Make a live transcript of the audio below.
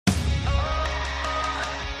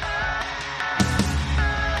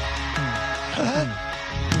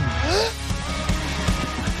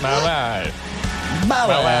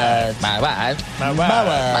wife.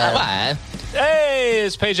 Hey,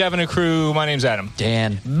 it's Page Avenue Crew. My name's Adam.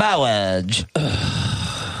 Dan. Bowage.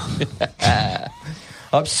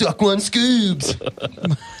 I'm Suck One Scoobs.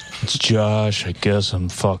 It's Josh. I guess I'm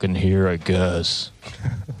fucking here, I guess.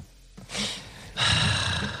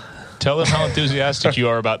 Tell them how enthusiastic you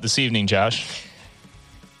are about this evening, Josh.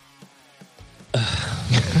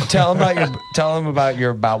 Tell them about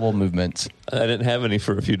your bowel movements. I didn't have any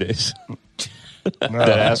for a few days. That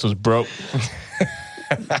ass was broke.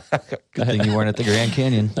 Good thing you weren't at the Grand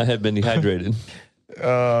Canyon. I had been dehydrated.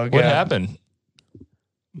 What happened?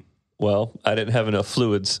 Well, I didn't have enough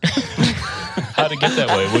fluids. How'd it get that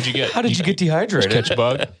way? What'd you get? How did you get dehydrated? Catch a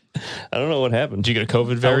bug? I don't know what happened. Did you get a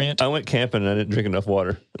COVID variant? I went camping and I didn't drink enough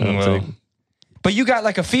water. I don't think. But you got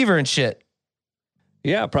like a fever and shit.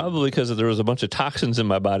 Yeah, probably because there was a bunch of toxins in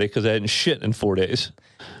my body because I hadn't shit in 4 days.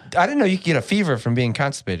 I didn't know you could get a fever from being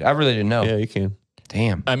constipated. I really didn't know. Yeah, you can.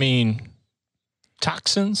 Damn. I mean,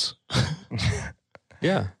 toxins?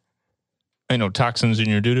 Yeah. Ain't no toxins in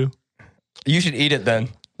your doo-doo? You should eat it then.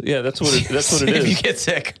 Yeah, that's what it is. If you get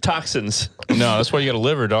sick. Toxins. No, that's why you got a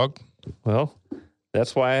liver, dog. Well,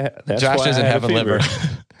 that's why. Josh why doesn't I had have a fever. liver.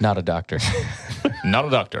 Not a doctor. Not a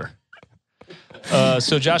doctor.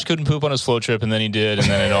 So Josh couldn't poop on his float trip, and then he did, and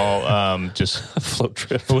then it all just Float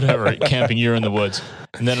trip. whatever, camping year in the woods,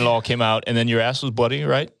 and then it all came out, and then your ass was bloody,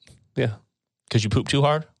 right? Yeah. Because you pooped too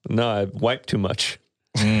hard. No, I wiped too much.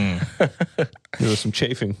 There was some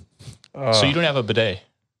chafing. So you don't have a bidet.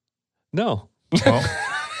 No. Well,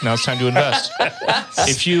 now it's time to invest.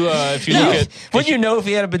 If you look at, Would you know if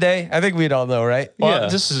he had a bidet? I think we'd all know, right? well, Yeah.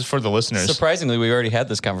 this is for the listeners. Surprisingly, we already had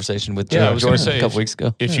this conversation with Yeah, I was gonna Jordan say, a couple weeks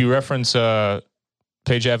ago. If you reference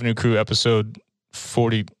Page Avenue Crew episode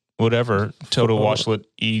 40, whatever, Total Washlet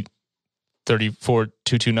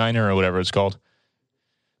E34229 or whatever it's called,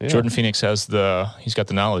 Yeah. Jordan Phoenix he's got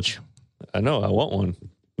the knowledge. I know. I want one.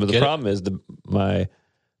 But the Get it? problem is my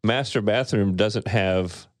master bathroom doesn't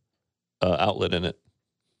have outlet in it.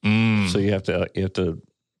 So you have to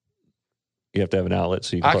have an outlet.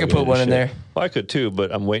 So you can I could plug it put one in and there. shit. Well, I could too,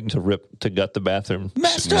 but I'm waiting to gut the bathroom.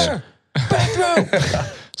 Master! Bathroom!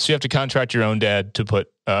 So you have to contract your own dad to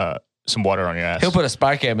put some water on your ass. He'll put a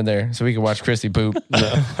spy cam in there so we can watch Chrissy poop.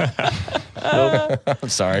 I'm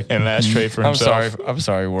sorry. and an ashtray for I'm himself. sorry. I'm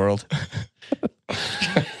sorry, world.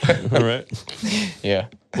 All right. Yeah.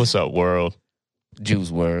 What's up, world? Juice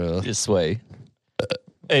world. This way.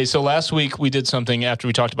 Hey, so last week we did something after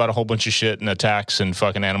we talked about a whole bunch of shit and attacks and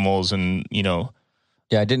fucking animals and, Yeah,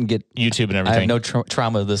 I didn't get. YouTube and I everything. have no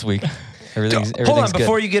trauma this week. Everything's Hold on, good.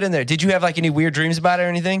 before you get in there, did you have like any weird dreams about it or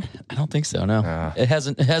anything? I don't think so. No, Ah. it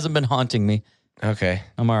hasn't been haunting me. Okay.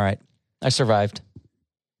 I'm all right. I survived.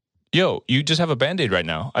 Yo, you just have a Band-Aid right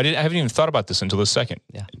now. I haven't even thought about this until this second.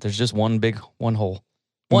 Yeah, there's just one hole.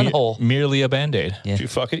 One hole. Merely a Band-Aid. Yeah. Did you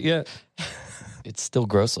fuck it yet? It's still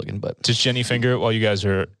gross looking, but Does Jenny finger it while you guys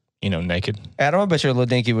are, naked? Adam, I bet your little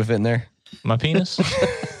dinky would fit in there. My penis?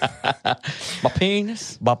 my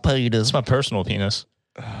penis. My penis. It's my personal penis.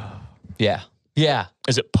 Yeah. Yeah.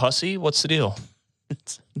 Is it pussy? What's the deal?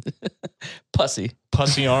 Pussy.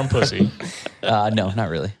 Pussy arm pussy. No, not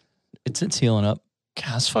really. It's healing up.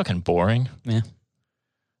 God, that's fucking boring. Yeah.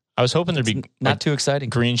 I was hoping there'd be Not like, too exciting.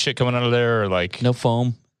 green shit coming out of there or like No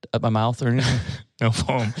foam up my mouth or anything. no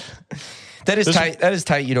foam. That is This- tight. That is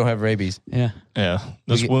tight. You don't have rabies. Yeah. Yeah.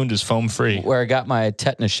 This wound is foam free. Where I got my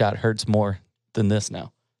tetanus shot hurts more than this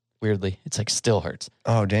now. Weirdly. It's like still hurts.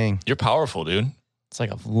 Oh, dang. You're powerful, dude. It's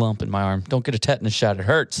like a lump in my arm. Don't get a tetanus shot. It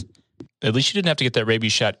hurts. At least you didn't have to get that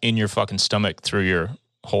rabies shot in your fucking stomach through your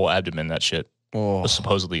whole abdomen. That shit Oh.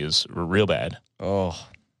 supposedly is real bad. Oh.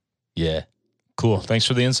 Yeah. Cool. Thanks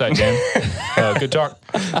for the insight, Dan. Good talk.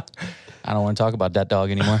 I don't want to talk about that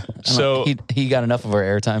dog anymore. So- he got enough of our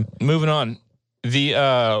airtime. Moving on.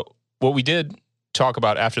 The what we did talk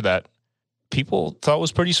about after that, people thought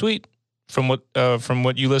was pretty sweet from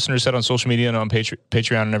what you listeners said on social media and on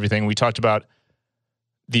Patreon and everything. We talked about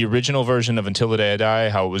the original version of Until the Day I Die,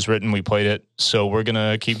 how it was written. We played it, so we're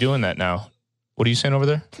gonna keep doing that now. What are you saying over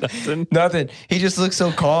there? Nothing. He just looks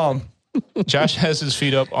so calm. Josh has his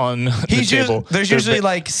feet up on the table. There's They're usually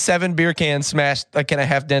like 7 beer cans smashed, like kind of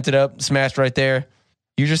half dented up, smashed right there.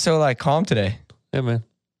 You're just so like calm today. Yeah, man.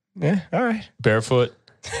 Yeah. All right. barefoot.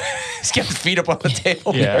 He's got his feet up on the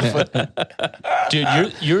table. Yeah.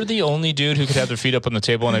 Dude, you're the only dude who could have their feet up on the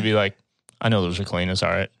table and I'd be like, I know those are clean. It's all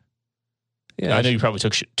right. Yeah, I know you probably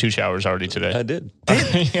took 2 showers already today. I did.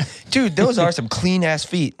 Dude, those are some clean ass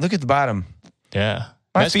feet. Look at the bottom. Yeah.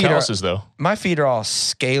 My Nice feet are- calluses, though. My feet are all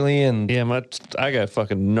scaly and Yeah, I got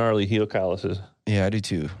fucking gnarly heel calluses. yeah, I do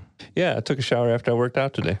too. Yeah, I took a shower after I worked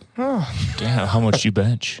out today. Damn, how much you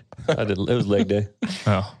bench? I did. It was leg day.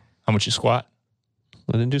 Oh, how much you squat?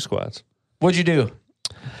 I didn't do squats. What'd you do?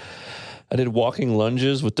 I did walking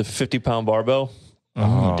lunges with the 50-pound barbell.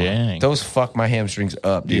 Oh, dang. Those fuck my hamstrings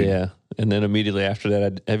up, dude. Yeah, and then immediately after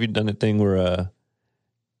that, have you done a thing where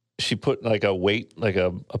she put like a weight, like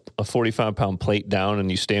a 45-pound plate down, and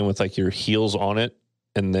you stand with like your heels on it,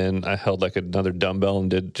 and then I held like another dumbbell and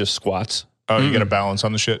did just squats. Oh, you got to balance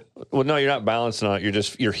on the shit? Well, no, you're not balancing on it. You're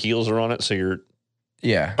just your heels are on it, so you're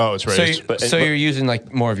Yeah. Oh, it's raised. So you're using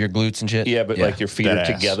like more of your glutes and shit? but like your feet That are ass.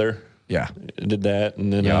 together. Yeah. I did that,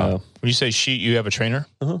 and then Yeah. When you say sheet, you have a trainer?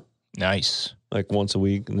 Uh-huh. Nice. like once a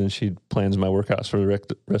week, and then she plans my workouts for the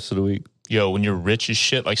rest of the week. Yo, when you're rich as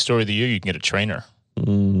shit, like story of the year, you can get a trainer.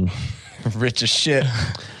 Rich as shit.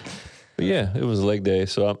 But yeah, it was leg day,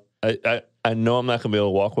 so I know I'm not gonna be able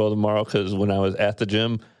to walk well tomorrow because when I was at the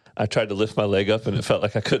gym, I tried to lift my leg up and it felt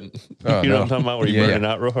like I couldn't. Oh, you know no. what I'm talking about? Where you burn it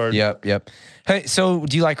out real hard. Yep. Hey, so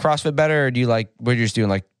do you like CrossFit better, or do you like we're just doing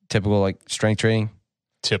like typical like strength training?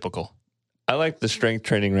 Typical. I like the strength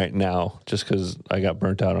training right now just because I got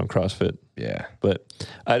burnt out on CrossFit. Yeah. But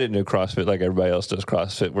I didn't do CrossFit like everybody else does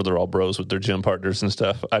CrossFit, where they're all bros with their gym partners and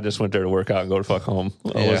stuff. I just went there to work out and go to fuck home.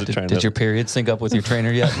 I wasn't trying to. Did your period sync up with your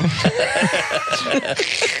trainer yet?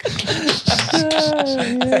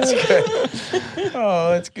 That's good. Oh,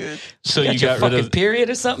 that's good. So Got you your got rid fucking of period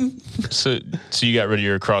or something? so you got rid of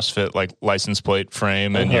your CrossFit like license plate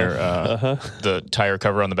frame and your the tire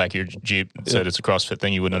cover on the back of your Jeep that said it's a CrossFit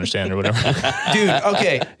thing you wouldn't understand or whatever. Dude,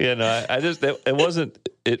 okay. Yeah, no, I just it wasn't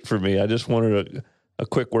it for me. I just wanted a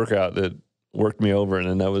quick workout that worked me over, and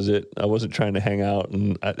then that was it. I wasn't trying to hang out,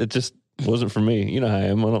 and it just wasn't for me. You know how I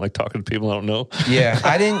am. I don't like talking to people I don't know. Yeah,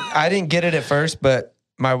 I didn't get it at first, but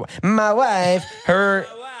my wife, her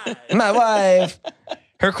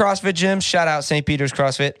CrossFit gym, shout out St. Peter's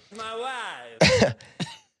CrossFit. My wife.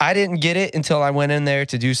 I didn't get it until I went in there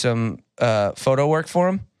to do some photo work for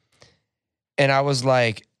him. And I was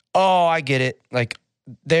like, oh, I get it. Like,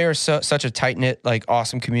 they are such a tight-knit, like,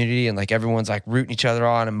 awesome community, and like everyone's like rooting each other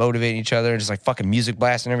on and motivating each other and just like fucking music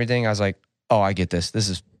blast and everything. I was like, oh, I get this.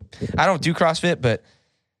 I don't do CrossFit, but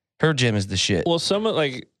her gym is the shit. Well,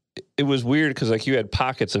 it was weird because like you had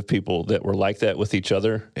pockets of people that were like that with each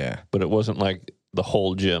other. Yeah. But it wasn't like the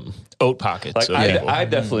whole gym. Oat pockets. Like I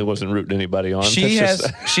definitely wasn't rooting anybody on. She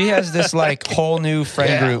That's has this like whole new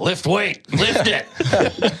friend group. Lift weight. Lift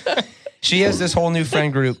it. She has this whole new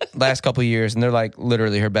friend group last couple of years, and they're like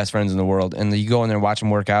literally her best friends in the world. And you go in there and watch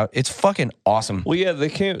them work out. It's fucking awesome. Well, yeah, they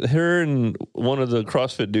came. Her and one of the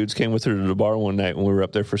CrossFit dudes came with her to the bar one night when we were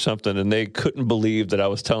up there for something, and they couldn't believe that I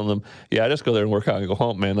was telling them, "Yeah, I just go there and work out and go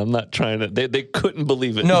home, man. I'm not trying to." They couldn't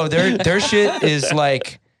believe it. No, their shit is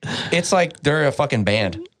like, it's like they're a fucking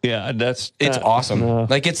band. Yeah, It's awesome. No.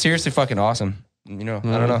 Like, it's seriously fucking awesome. You know, I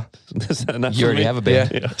don't know. That's not You for already me. have a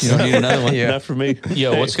band. Yeah. You don't need another one. Yeah. Not for me.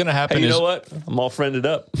 Yo, what's gonna happen Hey, you is know what? I'm all friended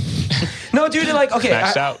up. No, dude, like, okay.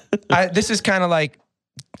 maxed out. This is kind of like,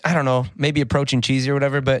 I don't know, maybe approaching cheesy or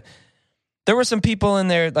whatever, but there were some people in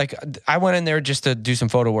there, like, I went in there just to do some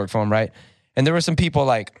photo work for them, right? And there were some people,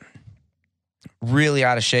 like, really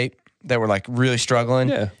out of shape that were, like, really struggling.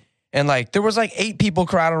 Yeah. And, like, there was, like, 8 people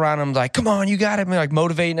crowded around them, like, come on, you got it, and, like,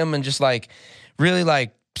 motivating them and just, like, really,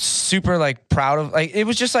 like, super, like, proud of, like, it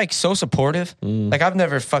was just, like, so supportive. Like, I've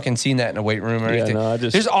never fucking seen that in a weight room or Yeah, anything. no, I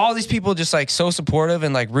just- There's all these people just, like, so supportive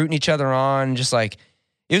and, like, rooting each other on, just, like,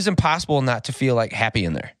 it was impossible not to feel, like, happy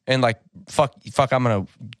in there. And, like, fuck, I'm gonna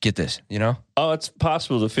get this, you know? Oh, it's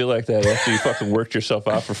possible to feel like that after you fucking worked yourself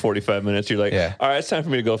out for 45 minutes. You're like, Yeah. all right, it's time for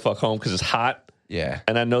me to go fuck home because it's hot, Yeah.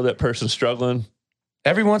 and I know that person's struggling.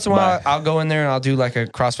 Every once in a while, Bye. I'll go in there and I'll do, like, a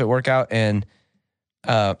CrossFit workout, and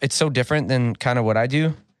it's so different than kind of what I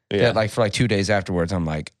do Yeah. that, like, for, like, 2 days afterwards, I'm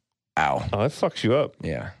like, ow. Oh, it fucks you up.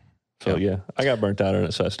 Yeah. So yeah, I got burnt out on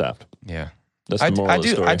it, so I stopped. Yeah. That's the moral of the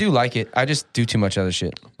story. I do like it. I just do too much other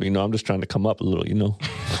shit. You know, I'm just trying to come up a little. You know,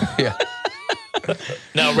 Yeah.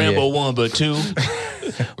 Now Rambo 1, but 2.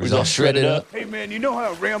 We're all shredded up. Hey man, you know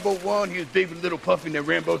how Rambo 1, he was big with little puffy, and then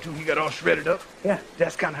Rambo 2, he got all shredded up? Yeah,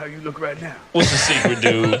 that's kind of how you look right now. What's the secret,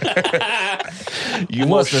 dude? you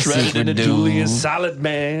more What's the shredded secret, than a dude? Julian Solid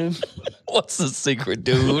Man. What's the secret,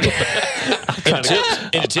 dude?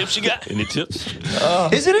 Any tips you got? Any tips?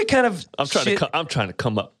 Isn't it kind of I'm trying shit- to. I'm trying to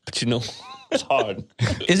come up, but you know, it's hard.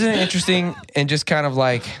 Isn't it interesting and just kind of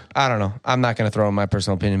like, I don't know. I'm not going to throw in my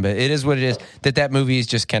personal opinion, but it is what it is that movies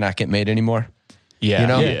just cannot get made anymore. Yeah. You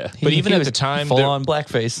know? Yeah. But even He at was the time, full there- on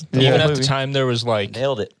blackface. even whole at the movie. time, there was like,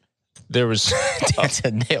 Nailed it. there was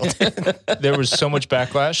Nailed it. there was so much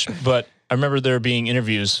backlash. But I remember there being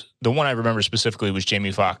interviews. The one I remember specifically was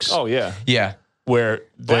Jamie Foxx. Oh yeah. Yeah. where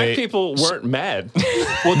Black people weren't mad.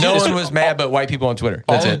 well, No dude, one was mad but white people on Twitter.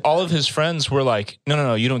 That's it. all of his friends were like,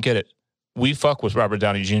 no, you don't get it. We fuck with Robert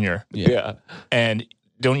Downey Jr. Yeah. And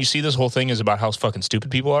don't you see this whole thing is about how fucking stupid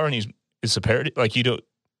people are? And it's a parody. Like, you don't,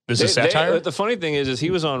 this is satire. The funny thing is he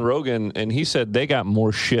was on Rogan and he said they got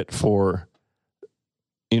more shit for,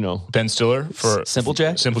 Ben Stiller for Simple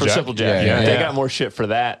Jack? Simple for Jack. Simple Jack. Yeah, They yeah. got more shit for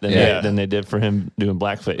that than they did for him doing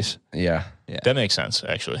blackface. Yeah. That makes sense,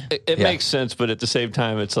 actually. It makes sense, but at the same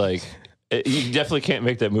time, it's like you definitely can't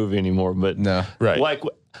make that movie anymore. But No. Right. like,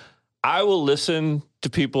 I will listen to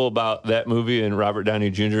people about that movie and Robert Downey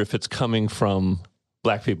Jr. if it's coming from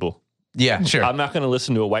black people. Yeah, sure. I'm not going to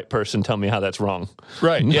listen to a white person tell me how that's wrong.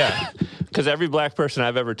 Right. Yeah. Because every black person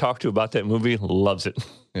I've ever talked to about that movie loves it.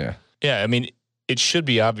 Yeah. Yeah. I mean, it should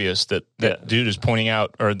be obvious that Yeah. dude is pointing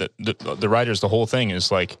out, or the writers, the whole thing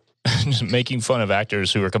is like just making fun of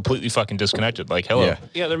actors who are completely fucking disconnected. Like, hello. Yeah.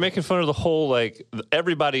 Yeah, they're making fun of the whole, like,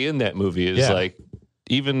 everybody in that movie is Yeah. like,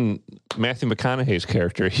 even Matthew McConaughey's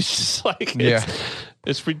character, he's just like, Yeah.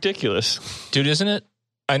 it's ridiculous. Dude, isn't it?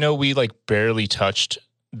 I know we like barely touched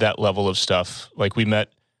that level of stuff. Like, we met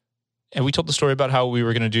and we told the story about how we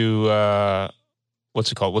were going to do,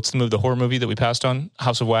 what's it called? What's the horror movie that we passed on?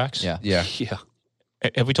 House of Wax? Yeah. Yeah. Yeah.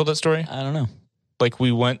 Have we told that story? I don't know. Like,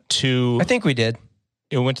 we went to, I think we did.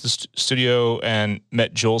 we went to the studio and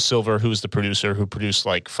met Joel Silver, who was the producer who produced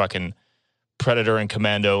like fucking Predator and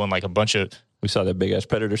Commando and like a bunch of, We saw that big ass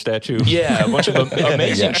Predator statue. yeah, a bunch of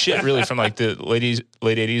amazing shit really from like the late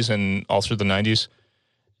 80s and all through the 90s.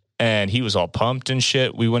 And he was all pumped and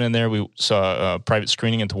shit. We went in there, we saw a private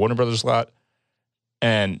screening at the Warner Brothers lot.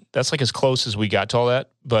 And that's like as close as we got to all that.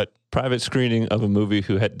 But Private screening of a movie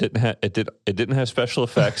who didn't have special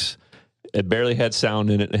effects. It barely had sound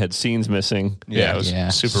in it. It had scenes missing. yeah, it was Yeah.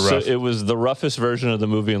 super So rough. it was the roughest version of the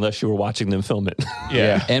movie unless you were watching them film it.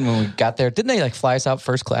 yeah. And when we got there, didn't they like fly us out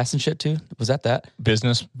first class and shit too? Was that?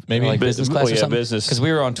 Business, maybe. Like business class or yeah, something? business. Because we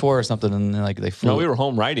were on tour or something, and then, like they flew. No, we were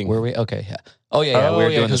home writing. Were we? Okay, yeah. Oh yeah, we were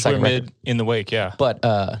doing the 'cause we're second record. mid in the wake, yeah. But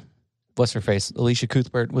what's her face? Alicia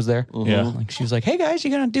Cuthbert was there. Yeah. Like she was like, "Hey guys,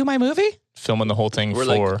 you gonna do my movie?" Filming the whole thing We're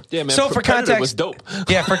for, like, yeah, man. So for Predator context- was dope.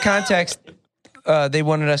 Yeah, for context, they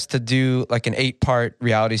wanted us to do like an 8-part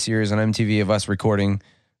reality series on MTV of us recording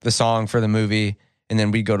the song for the movie, and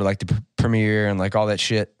then we'd go to like the premiere and like all that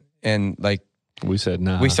shit. And like We said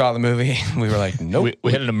nah. we saw the movie, and we were like, nope.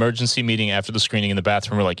 we had an emergency meeting after the screening in the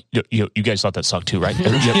bathroom. We're like, you guys thought that sucked too, right?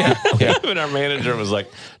 Yeah. Even our manager was like,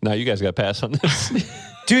 "No, you guys got to pass on this."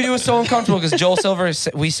 Dude, it was so uncomfortable because Joel Silver,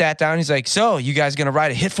 we sat down. He's like, so you guys gonna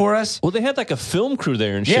write a hit for us? Well, they had like a film crew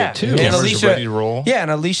there and Yeah. shit too. And Cameras Alicia- ready to roll. Yeah,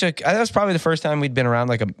 and Alicia, that was probably the first time we'd been around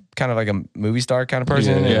like a kind of like a movie star kind of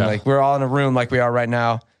person. Yeah. And like we're all in a room like we are right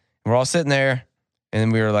now. We're all sitting there. And then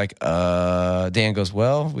we were like, Dan goes,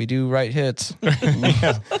 well, we do write hits.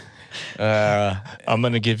 I'm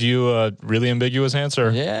going to give you a really ambiguous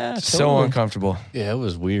answer. Yeah, So totally. uncomfortable. Yeah, it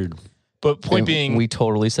was weird. But point And being, we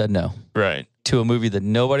totally said no right. to a movie that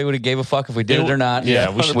nobody would have gave a fuck if we did it or not.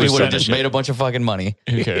 yeah, we should- we we would have said just it. made a bunch of fucking money.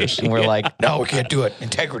 Who cares? And we're like, no, we can't do it.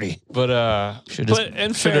 Integrity. But Should just, But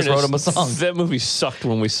in should just wrote him a fairness, song. that movie sucked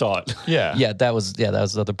when we saw it. yeah. Yeah, that was the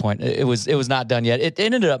other point. It was not done yet. It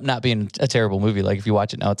ended up not being a terrible movie. Like if you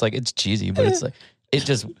watch it now, it's like it's cheesy, but it's like it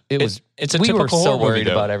was. It's a we were typical so horror movie, worried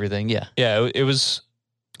though. about everything. Yeah, Yeah, it was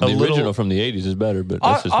a The little original from the '80s is better, but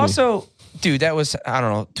that's just me. Also, dude, that was, I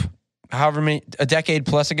don't know, a decade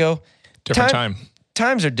plus ago. different time.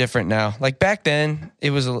 Times are different now. Like back then,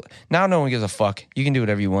 it was, now no one gives a fuck. You can do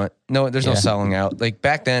whatever you want. No, there's no Yeah. selling out. Like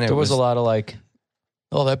back then, it there was a lot of like,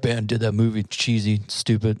 oh, that band did that movie, cheesy,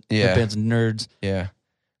 stupid. Yeah. That band's nerds. Yeah.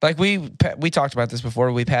 Like we talked about this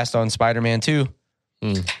before. We passed on Spider-Man 2.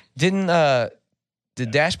 Didn't the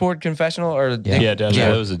Dashboard Confessional or Yeah, Dashboard.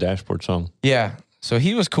 Yeah, that was a Dashboard song. yeah. So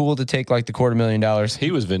he was cool to take like the $250,000.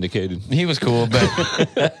 He was vindicated. He was cool, but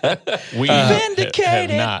We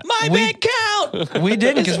Vindicated. have not. My We- bank count. we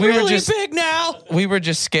didn't because we were really just big now. we were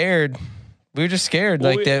just scared. We were just scared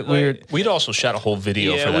like that. We were We'd also shot a whole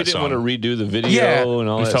video Yeah, for that we didn't song. want to redo the video Yeah. and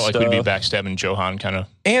all We that felt like stuff. we'd be backstabbing Johan, kind of.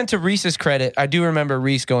 and to Reese's credit, I do remember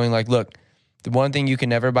Reese going like, "Look, the one thing you can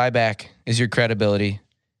never buy back is your credibility.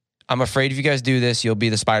 I'm afraid if you guys do this, you'll be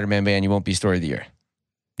the Spider-Man band. You won't be Story of the Year."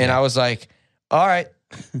 And I was like, "All right,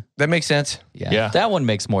 that makes sense." Yeah. That one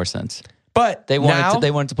makes more sense. But They now,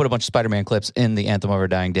 wanted to put a bunch of Spider-Man clips in the Anthem of Our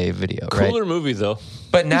Dying Day video, right? Cooler movie though.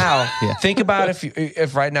 but now, Yeah. think about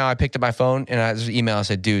if right now I picked up my phone and there's an email. I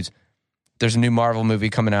said, "Dudes, there's a new Marvel movie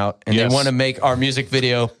coming out, and Yes. they want to make our music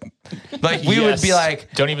video." Like we would be Yes.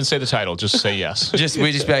 like, Don't even say the title. Just say yes.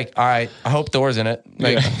 we'd just be like, "All right, I hope Thor's in it."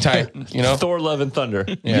 Like tight, you know? Thor: Love and Thunder.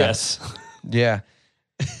 Yes. Yeah.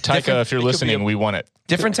 Taika, if you're listening, we want it.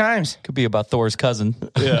 Different times. Could be about Thor's cousin.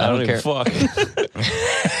 Yeah, I don't care. Fuck.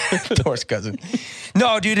 Thor's cousin.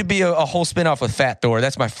 No, dude, it'd be a whole spinoff with Fat Thor.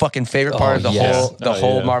 That's my fucking favorite part of the yes.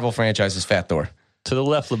 whole Marvel franchise is Fat Thor. To the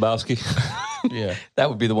left, Lebowski. Yeah. That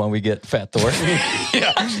would be the one we get, Fat Thor.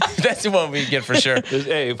 Yeah. That's the one we get for sure.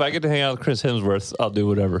 Hey, if I get to hang out with Chris Hemsworth, I'll do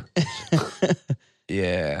whatever.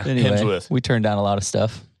 Yeah. Anyway, Hemsworth. we turned down a lot of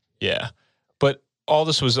stuff. Yeah. But all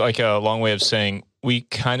this was like a long way of saying we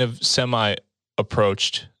kind of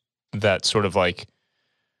semi-approached that sort of like,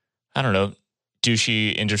 I don't know,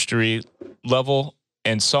 douchey industry level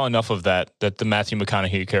and saw enough of that the Matthew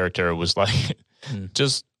McConaughey character was like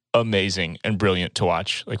just amazing and brilliant to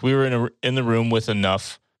watch. Like we were in the room with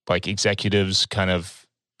enough like executives, kind of,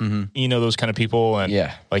 you know, those kind of people, and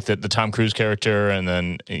like the Tom Cruise character, and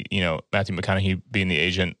then Matthew McConaughey being the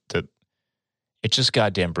agent. That it's just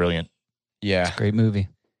goddamn brilliant. Yeah. Great movie.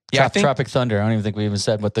 Yeah, I think Tropic Thunder. I don't even think we even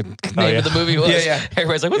said what the name of the movie was. Yeah.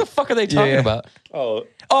 Everybody's like, what the fuck are they talking about? Oh,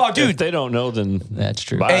 dude. If they don't know, then That's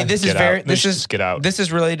true. Bye. Hey, this is Get very out. They should just get out. This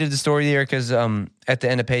is related to the story here because at the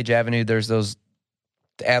end of Page Avenue, there's those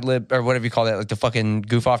ad lib or whatever you call that, like the fucking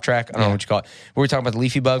goof off track. I don't know what you call it. We were talking about the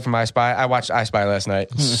Leafy Bug from I Spy. I watched I Spy last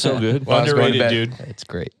night. so good. While I was going to Underrated, bed. dude. It's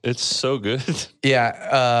great. It's so good.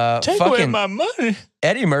 Yeah. Take away Fucking my money.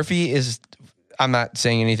 Eddie Murphy is. I'm not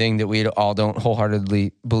saying anything that we all don't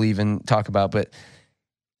wholeheartedly believe and talk about, but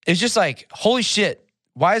it's just like, holy shit.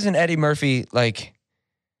 Why isn't Eddie Murphy like,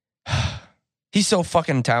 he's so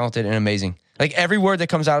fucking talented and amazing. Like every word that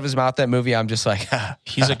comes out of his mouth, that movie, I'm just like,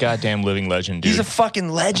 He's a goddamn living legend, dude. he's a fucking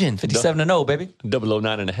legend. 57-0, baby.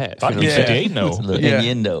 009.5. Yeah. Yeah. 58, no. Little Yeah.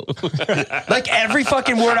 innuendo. Like every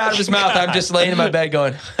fucking word out of his mouth, I'm just laying in my bed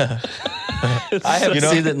going, I haven't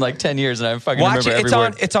seen it in like 10 years, and I fucking watch remember it. every It's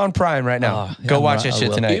word. it's on Prime right now. Oh, yeah, Go watch that I shit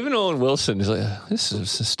will. tonight. Even Owen Wilson is like, this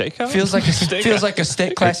is a stakeout? Feels like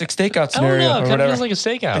a classic stakeout I don't scenario know. or It kind of whatever. feels like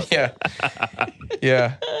a stakeout. Yeah.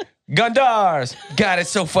 Yeah. Gundars. God, it's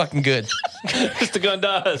so fucking good. It's the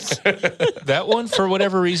Gundas. That one, for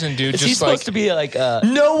whatever reason, dude, Is he just supposed like to be like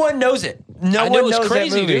No one knows it. No I know one it's knows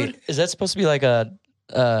crazy, that movie. dude. Is that supposed to be like a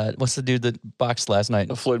what's the dude that boxed last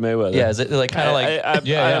night? Floyd Mayweather. Yeah, is it like kind of like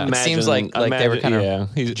yeah. it seems like they were kind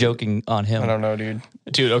of he's joking on him. I don't know, dude.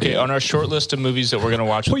 dude. Okay, on our short list of movies that we're gonna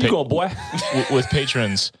watch Where with, you going, boy? with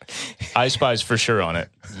patrons, I Spy's for sure on it.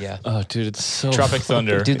 Yeah. Oh, dude, it's so Tropic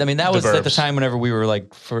Thunder, Dude, I mean, that The was at the Burbs. time whenever we were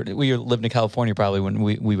like, we were living in California probably when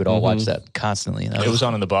we would all watch that constantly. And that It was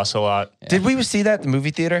on in the bus a lot. Did we see that at the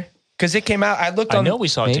movie theater? Because it came out. I looked I on. know we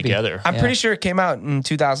saw it maybe. together. I'm Yeah. pretty sure it came out in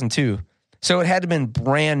 2002. So it had to have been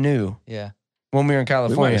brand new yeah. when we were in We might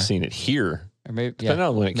California. have seen it here. Or maybe, yeah. Depending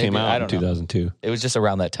on when it came Maybe, I out in don't know. 2002. It was just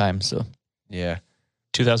around that time. So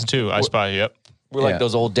 2002, I Spy. Yep. we're like Yeah.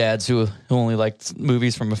 those old dads who only liked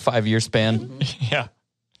movies from a 5-year span. Yeah.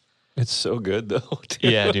 It's so good, though.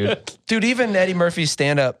 Dude. Yeah, dude. Dude, even Eddie Murphy's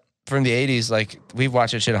stand up from the 80s, like we've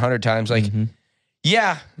watched that shit 100 times. Like,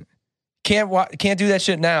 yeah, can't do that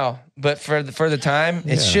shit now, but for the time,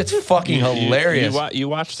 it's shit's fucking hilarious. You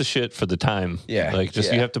watch the shit for the time. Yeah. Like, just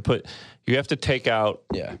Yeah. you have to take out,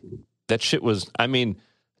 Yeah. that shit was, I mean,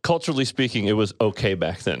 culturally speaking, it was okay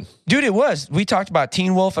back then. Dude, it was. We talked about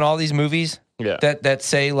Teen Wolf and all these movies Yeah. that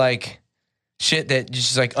say like shit that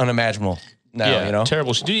just like unimaginable now, Yeah, you know?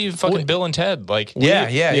 terrible. Dude, even fucking Bill and Ted. Like,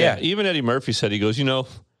 Yeah. Even Eddie Murphy said, he goes,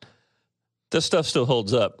 this stuff still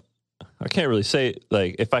holds up. I can't really say,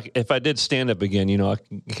 like, if I did stand up again, I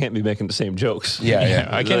can't be making the same jokes. Yeah.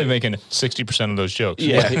 I can't be making 60% of those jokes.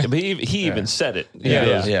 Yeah. He even said it. He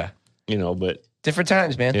goes, but Different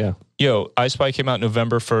times, man. yeah. Yo, I Spy came out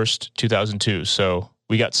November 1st, 2002. So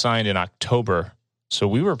we got signed in October. So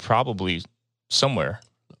we were probably somewhere.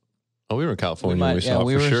 Oh, we were in California when we saw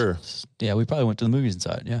it for sure. Yeah, we probably went to the movies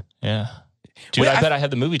inside. Yeah. Yeah. Dude, Wait, I I- bet I had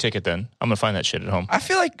the movie ticket then. I'm going to find that shit at home. I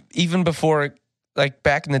feel like even before, like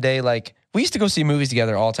back in the day, like we used to go see movies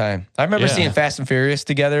together all the time. I remember Yeah. seeing Fast and Furious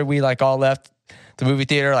together. We like all left the movie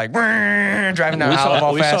theater, like driving down We Hollow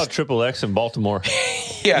all we saw fast. Triple X in Baltimore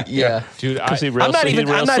Yeah. Dude, because he I'm rail not even-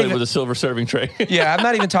 slid with a silver serving tray. Yeah, I'm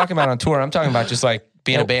not even talking about on tour. I'm talking about just like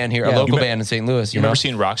being a band here, a Yeah. local You band in St. Louis. you You know? remember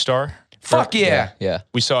seeing Rockstar? Fuck yeah. Yeah.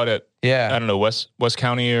 We saw it at, I Yeah. don't know, West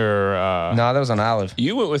County or... No, that was on Olive.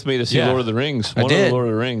 You went with me to see Yeah. Lord of the Rings. I One did. of the Lord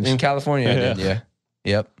of the Rings. In California, I did. Yeah.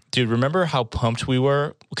 Yep. Dude, remember how pumped we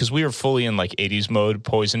were? Because we were fully in like 80s mode,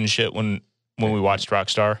 Poison shit when we watched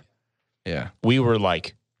Rockstar. Yeah. We were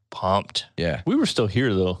like pumped. Yeah. We were still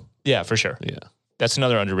here though. Yeah, for sure. Yeah. That's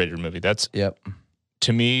another underrated movie. That's, Yep.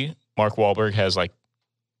 to me, Mark Wahlberg has like,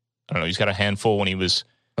 I don't know, he's got a handful when he was,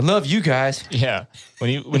 I love you guys. yeah, when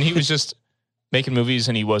he was just making movies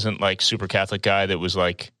and he wasn't like super Catholic guy that was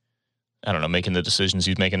like I don't know, making the decisions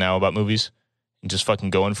he's making now about movies and just fucking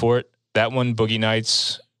going for it. That one, Boogie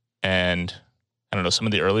Nights, and I don't know, some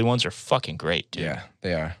of the early ones are fucking great, dude. Yeah,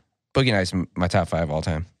 they are. Boogie Nights, my top 5 all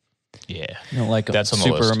time. Yeah. You don't like That's on the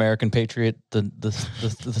Super list. American Patriot, the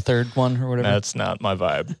third one or whatever? That's not my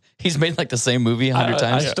vibe. He's made like the same movie 100 I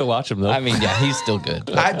times. still watch him though. I mean, yeah, he's still good.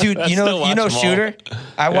 Dude, I you still know watch them all. Shooter?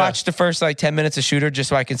 I watched the first like 10 minutes of Shooter just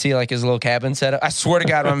so I can see like his little cabin setup. I swear to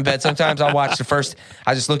God, when I'm in bed, sometimes I'll watch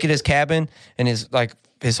I just look at his cabin and his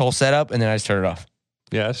whole setup, and then I just turn it off.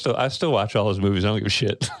 yeah, I still watch all his movies. I don't give a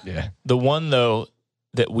shit. Yeah. The one, though,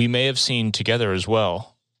 that we may have seen together as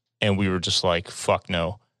well, and we were just like, fuck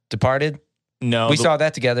no. Departed? No, We saw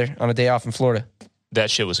that together on a day off in Florida.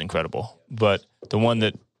 that shit was incredible. But the one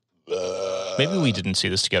that maybe we didn't see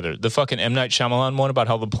this together, the fucking M. Night Shyamalan one about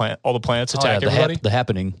how all the planets attack everybody. The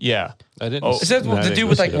Happening. Yeah. I didn't. Oh, Is that I the didn't dude go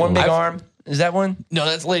with see like that one big one. arm? Is that one? No,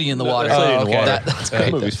 that's Lady in the Water. That's Lady in the okay. Water. That's That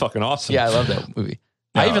great. movie's fucking awesome. Yeah, I love that movie.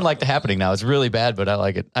 No. I even like The Happening now. It's really bad, but I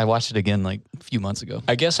like it. I watched it again like a few months ago.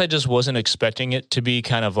 I guess I just wasn't expecting it to be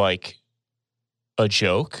kind of like a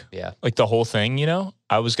joke. Yeah. Like the whole thing, you know?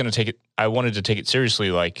 I wanted to take it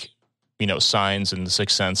seriously, like, you know, Signs and The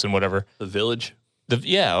Sixth Sense and whatever. The Village. All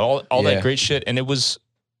Yeah. that great shit. And it was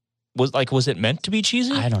it meant to be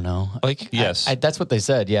cheesy? I don't know. Like, Yes. That's what they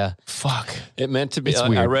said. Yeah. fuck. It meant to be. It's I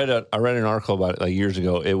weird. read an article about it like years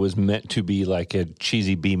ago. It was meant to be like a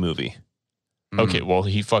cheesy B movie. Okay, well,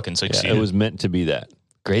 he fucking Yeah, succeeded. it was meant to be that.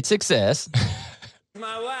 Great success.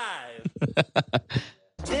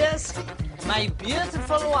 This, my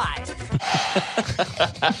beautiful wife.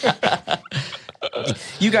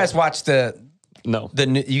 You guys watched No,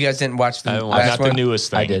 you guys didn't watch the I haven't watched last not the one?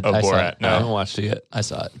 newest thing I did. of I saw Borat. it. I haven't No, watched it yet. I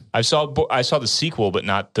saw it. I saw the sequel, but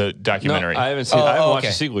not the documentary. No, I haven't seen. Oh, I haven't oh, watched okay.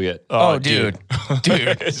 the sequel yet. Oh, dude.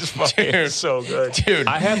 Dude. it's fucking Dude. so good. Dude.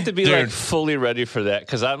 I have to be Dude. like fully ready for that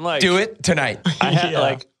because I'm like, Do it tonight.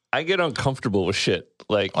 I get uncomfortable with shit.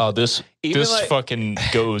 Like, Oh, this Even like- fucking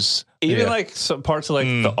goes. even yeah. like some parts of like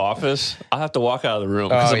Mm. The Office, I have to walk out of the room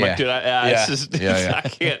because Oh, I'm yeah. like, dude, Yeah. it's just, Yeah, yeah. I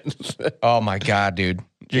can't. Oh my God, dude.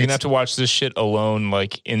 You're gonna have to watch this shit alone,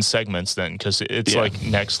 like in segments, then, because it's Yeah. like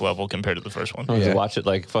next level compared to the first one. I have Yeah. to watch it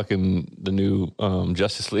like fucking the new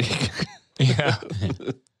Justice League. Yeah.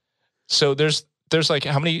 So there's like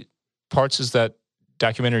how many parts is that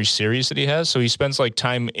documentary series that he has? So he spends like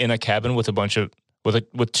time in a cabin with a bunch of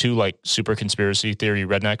with two like super conspiracy theory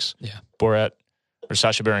rednecks. Yeah. Borat or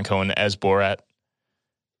Sacha Baron Cohen as Borat.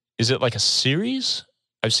 Is it like a series?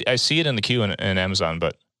 I see it in the queue in Amazon,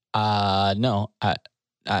 but No,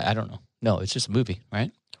 I don't know. No, it's just a movie,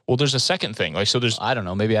 right? well, there's a second thing. Like so, there's I don't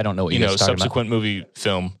know. Maybe I don't know what you you know guys are talking subsequent movie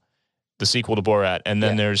film, the sequel to Borat, and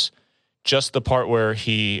then Yeah. there's just the part where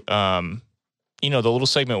he, the little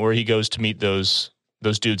segment where he goes to meet those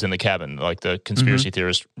dudes in the cabin, like the conspiracy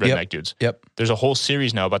theorist redneck dudes. Yep. There's a whole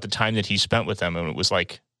series now about the time that he spent with them, and it was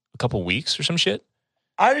like a couple weeks or some shit.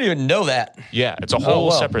 I didn't even know that. Yeah, it's a whole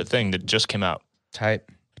well. separate thing that just came out.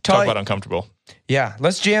 Type. Talk about uncomfortable. Yeah,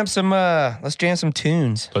 let's jam some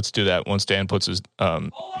tunes. Let's do that once Dan puts his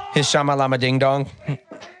His Shamalama Ding Dong.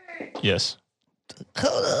 yes.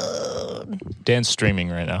 Dan's streaming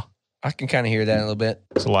right now. I can kind of hear that a little bit.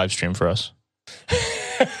 It's a live stream for us.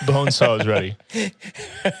 Bonesaw is ready.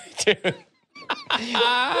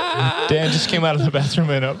 Dan just came out of the bathroom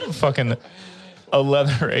in a fucking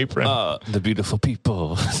leather apron. The beautiful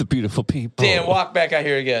people. The beautiful people. Dan, walk back out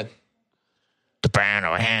here again. The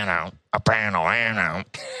panel hand out. A panel hand out.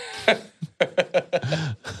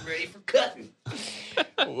 Ready for cutting.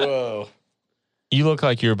 Whoa. You look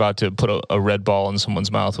like you're about to put a red ball in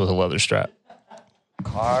someone's mouth with a leather strap.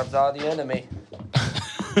 Carbs are the enemy.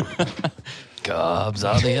 Cubs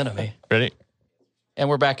are the enemy. Ready? And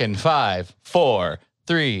we're back in 5, 4,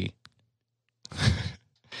 3.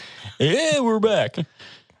 Yeah, we're back.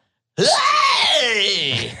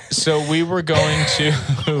 Hey! So we were going to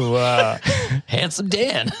Handsome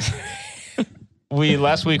Dan.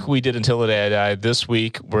 last week we did Until the Day I Die. This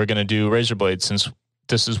week we're gonna do Razor Blade since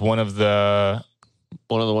this is one of the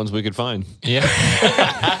ones we could find. yeah.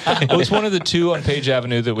 It was one of the two on Page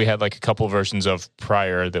Avenue that we had like a couple versions of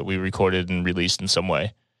prior that we recorded and released in some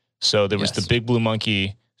way. So there was Yes. the Big Blue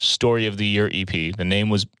Monkey Story of the Year EP.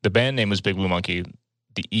 The band name was Big Blue Monkey.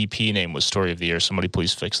 The EP name was Story of the Year. Somebody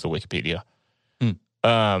please fix the Wikipedia.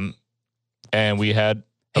 And we had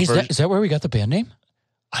a Hey, version. is that where we got the band name?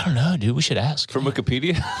 I don't know, dude. We should ask. From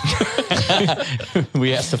Wikipedia?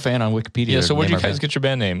 We asked a fan on Wikipedia. Yeah. to So where did name you our guys band. get your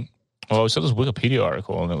band name? Well, I saw this Wikipedia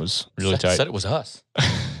article and it was really tight. Said it was us.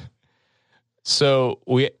 So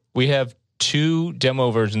we have two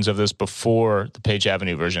demo versions of this before the Page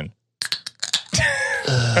Avenue version.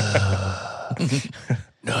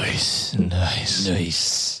 Nice.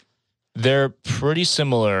 They're pretty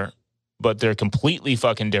similar, but they're completely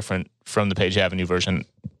fucking different from the Page Avenue version.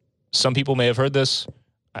 Some people may have heard this.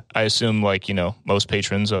 I assume, like, you know, most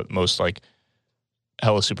patrons, most like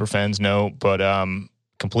hella super fans know, but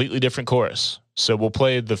completely different chorus. So we'll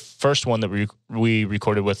play the first one that we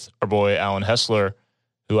recorded with our boy Alan Hessler,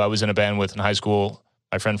 who I was in a band with in high school,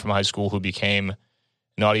 my friend from high school who became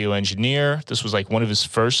an audio engineer. This was like one of his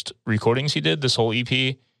first recordings he did, this whole EP.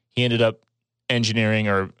 He ended up engineering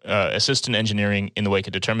or assistant engineering In the Wake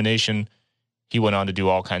of Determination. He went on to do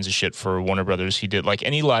all kinds of shit for Warner Brothers. He did like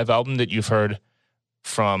any live album that you've heard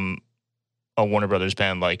from a Warner Brothers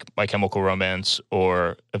band, like My Chemical Romance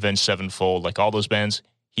or Avenged Sevenfold, like all those bands,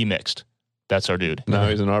 he mixed. That's our dude. Now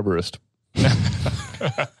he's an arborist.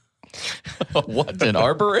 What, an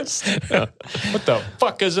arborist? What the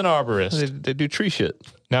fuck is an arborist? They do tree shit.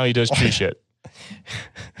 Now he does tree shit.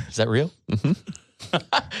 Is that real? Mm-hmm.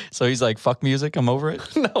 So he's like, fuck music, I'm over it?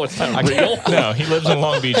 No, it's not real. No, he lives in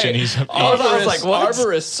Long Beach and he's I was like, what?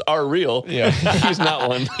 Arborists are real. Yeah. He's not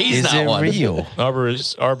one. He's Is not it one. real?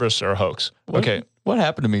 arborists are a hoax. Okay. What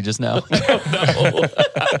happened to me just now?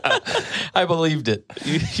 I believed it.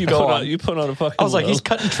 You Go put on. on. You put on a fucking. I was like, he's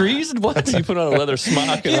cutting trees? What? You put on a leather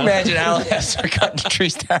smock. Can you imagine Alan Hessler cutting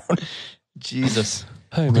trees down? Jesus.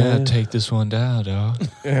 Hey, We're gonna take this one down, dog.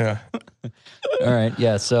 Yeah. All right.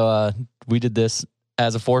 Yeah. So we did this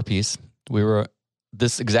as a 4-piece. We were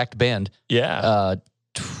this exact band Yeah.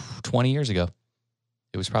 20 years ago.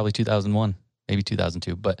 It was probably 2001, maybe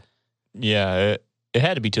 2002. But Yeah. It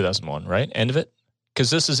had to be 2001, right? End of it? Because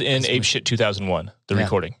this is in Ape Shit 2001, the Yeah.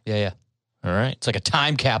 recording. yeah. All right. It's like a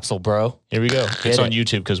time capsule, bro. Here we go. It's on it.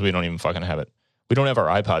 YouTube because we don't even fucking have it. We don't have our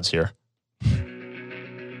iPods here.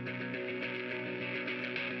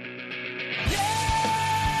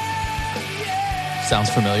 Sounds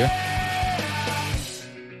familiar.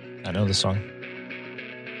 I know this song.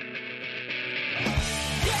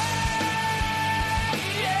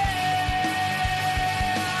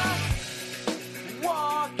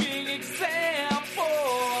 Walking example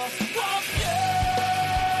of you.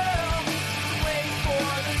 Wait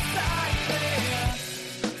for the silence.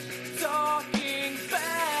 Talking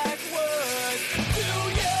backwards to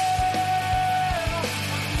you.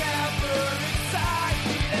 Never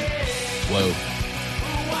excited. Whoa.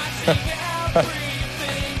 Watching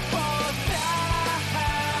everything fall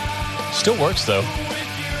down. Still works though.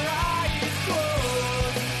 With your eyes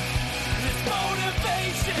closed, this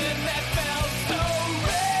motivation that felt so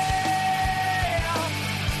real,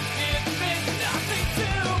 it meant nothing to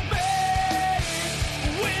me.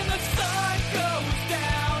 When the sun goes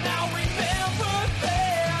down, I'll remember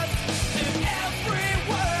this. In every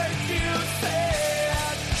word you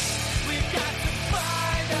said, we've got to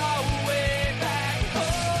find our way back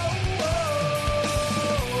home.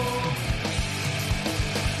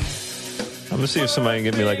 I'm gonna see if somebody can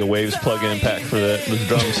get me like a Waves plug-in pack for the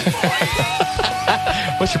drums.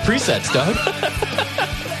 What's your presets, Doug?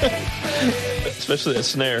 Especially that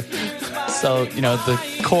snare. So, you know, the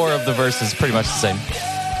core of the verse is pretty much the same.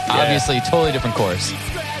 Obviously, totally different chorus.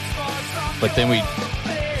 But then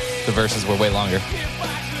the verses were way longer.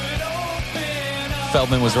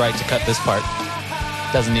 Feldman was right to cut this part.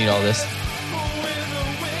 Doesn't need all this.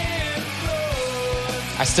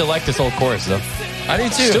 I still like this old chorus, though. I do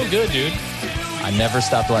too. Still good, dude. I never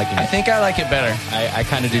stopped liking I it. think I like it better. I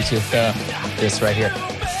kind of do, too. This right here.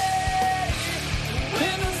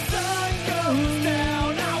 When the sun goes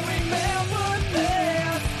down, I'll remember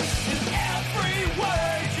this. In every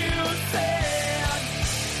word you said,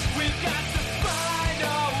 we've got to find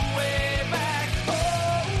our way back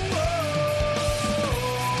home.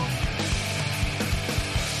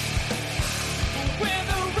 When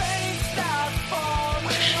the rain stops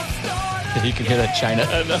falling, I'll start You can hear that China.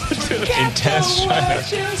 Intense China.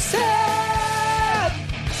 what you said,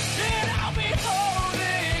 and I'll be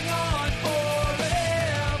holding on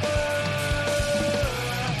forever.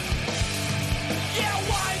 Yeah,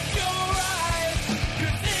 wipe your eyes,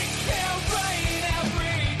 'cause it can rain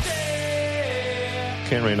every day.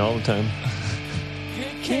 Can rain all the time.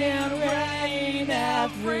 It can rain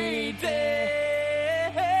every day.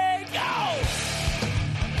 Go!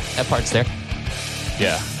 That part's there.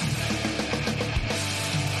 Yeah.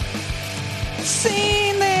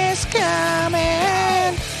 Seen this coming.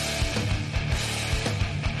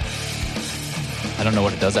 I don't know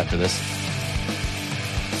what it does after this.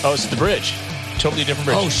 Oh, it's the bridge. Totally different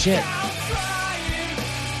bridge. Oh, shit. I'm trying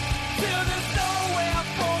till there's nowhere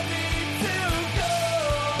for me to go.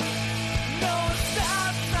 No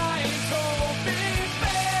stop signs hold me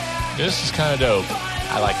back. This is kind of dope.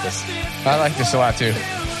 I like this. I like this a lot too.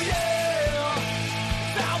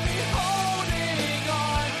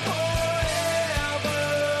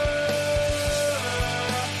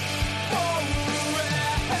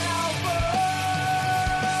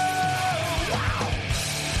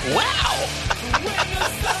 Wow.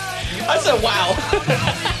 I said wow.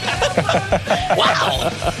 Wow.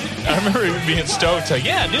 I remember even being stoked. Like,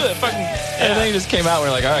 yeah, do it. Fucking. And then he just came out. We're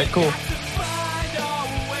like, all right, cool.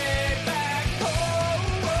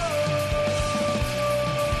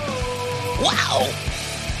 Wow.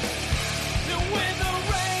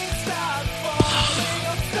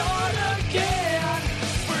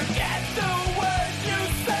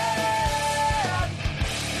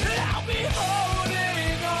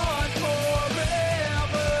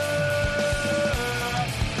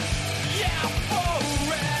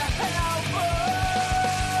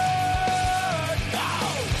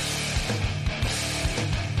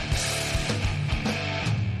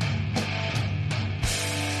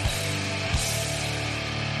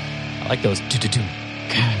 I like those do-do-do.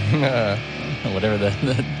 Whatever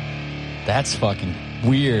that's fucking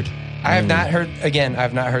weird. I have not heard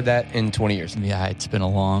I've not heard that in 20 years. Yeah, it's been a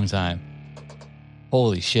long time.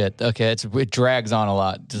 Holy shit. Okay, it drags on a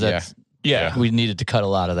lot. Yeah. We needed to cut a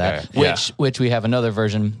lot of that. Yeah. Which we have another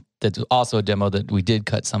version that's also a demo that we did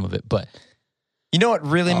cut some of it, but You know what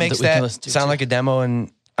really makes that we can that listen to, sound too. like a demo?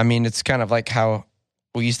 And I mean, it's kind of like how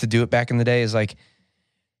we used to do it back in the day, is like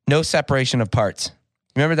no separation of parts.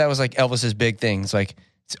 Remember that was like Elvis's big thing. It's like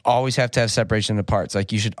always have to have separation of parts.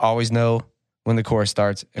 Like you should always know when the chorus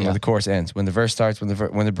starts and when the chorus ends, when the verse starts, when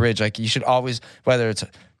the bridge. Like you should always, whether it's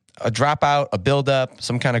a dropout, a build up,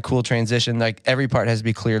 some kind of cool transition. Like every part has to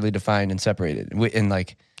be clearly defined and separated. And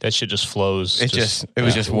like That shit just flows. it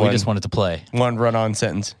was just we one just wanted to play. one run on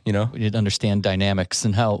sentence. You know? We didn't understand dynamics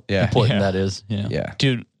and how Yeah. important Yeah. that is. You know? Yeah.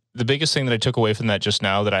 Dude, the biggest thing that I took away from that just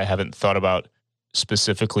now that I haven't thought about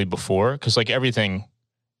specifically before, because like everything,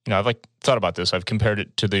 you know, I've like thought about this. I've compared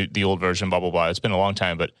it to the old version, blah, blah, blah. It's been a long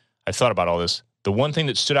time, but I've thought about all this. The one thing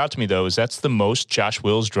that stood out to me though is that's the most Josh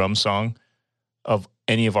Wills drum song of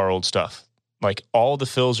any of our old stuff. Like all the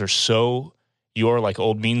fills are so your like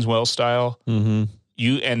old Meanswell style. Mm-hmm.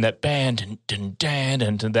 You and that band and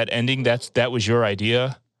that ending, that was your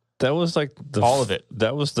idea. That was like All of it.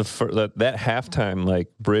 That was the that halftime like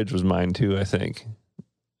bridge was mine too. I think,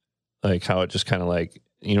 like how it just kind of like,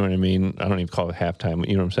 you know what I mean. I don't even call it halftime.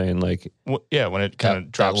 You know what I'm saying? Like, Yeah, when it kind of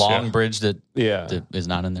That drops. long yeah. bridge that yeah, is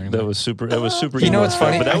not in there anymore. that was super. That was super. You know what's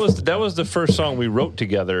funny? But that was the first song we wrote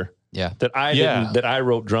together yeah. that I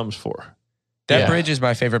wrote drums for. That Yeah. bridge is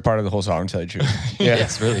my favorite part of the whole song, to tell you the truth. Yeah.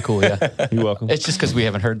 It's really cool. Yeah. You're welcome. It's just because we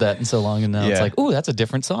haven't heard that in so long, and now it's Yeah. like, ooh, that's a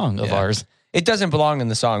different song of Yeah. ours. It doesn't belong in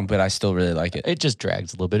the song, but I still really like it. It just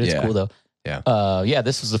drags a little bit. It's Yeah. cool though. Yeah. Yeah.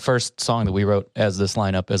 This was the first song that we wrote as this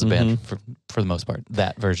lineup as a band for the most part.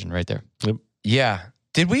 That version right there. Yeah.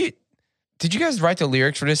 Did you guys write the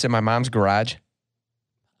lyrics for this in my mom's garage?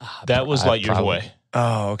 That was light years Probably. away.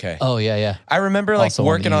 Oh, okay. Oh yeah, yeah. I remember like Also on the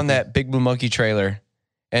working on EP. that Big Blue Monkey trailer,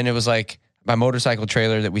 and it was like my motorcycle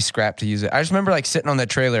trailer that we scrapped to use it. I just remember like sitting on that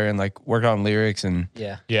trailer and like working on lyrics and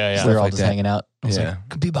Yeah. Yeah, So yeah. we were all like just that. hanging out. I was Yeah. like,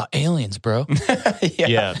 could be about aliens, bro.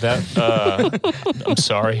 Yeah, that. I'm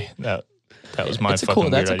sorry. That was my It's a fucking cool.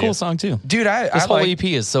 That's a weird cool idea. song too. Dude, I This whole like, EP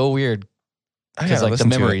is so weird I because gotta like the listen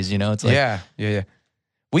to it. memories, you know. It's like Yeah. Do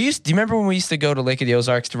you remember when we used to go to Lake of the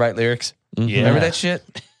Ozarks to write lyrics? Yeah. Remember that shit?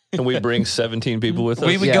 And we bring 17 people with us.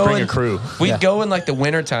 We would Yeah, go Bring in, a crew. We'd Yeah. go in like the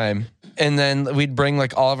wintertime, and then we'd bring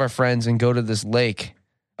like all of our friends and go to this lake.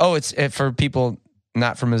 Oh, it's for people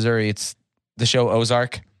not from Missouri. It's the show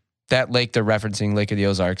Ozark. That lake they're referencing, Lake of the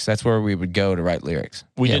Ozarks. That's where we would go to write lyrics.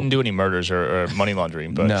 We Yeah. didn't do any murders or money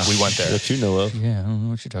laundering, but No. we went there. that you know of. yeah, I don't know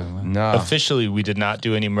what you're talking about. No, Officially, we did not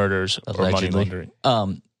do any murders or money Allegedly.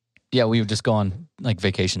 laundering. Yeah, we would just go on like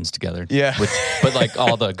vacations together. Yeah. But like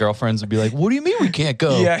all the girlfriends would be like, "What do you mean we can't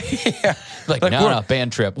go?" yeah, yeah, Like, Like, no, we're- no,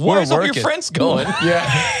 band trip. we're Where's all your working. friends going?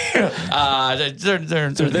 yeah, They're They're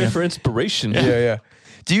there for inspiration. yeah.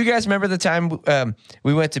 Do you guys remember the time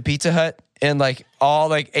we went to Pizza Hut and like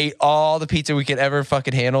ate all the pizza we could ever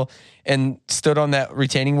fucking handle and stood on that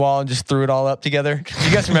retaining wall and just threw it all up together? Do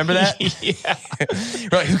you guys remember that? Yeah,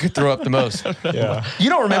 Right, who could throw up the most? yeah. You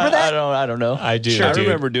don't remember that? I don't know. I do. I dude.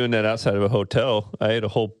 remember doing that outside of a hotel. I ate a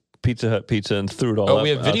whole Pizza Hut pizza and threw it all Oh, up. we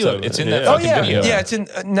have video. outside of It's it. in that Oh fucking yeah, video. yeah. It's in.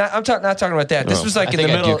 I'm not talking about that. This was like I in think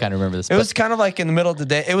the I middle. do kind of remember this. It was kind of like in the middle of the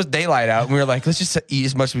day. It was daylight out, and we were like, let's just eat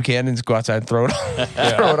as much as we can and just go outside and throw it all,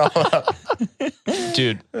 throw it all up.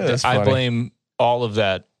 Dude, That's I funny. blame all of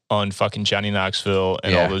that on fucking Johnny Knoxville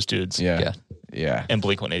and Yeah. all those dudes. Yeah, yeah. And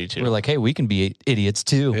Blink 182. we're like, hey, we can be idiots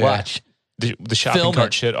too. Yeah. Watch. the shopping Film cart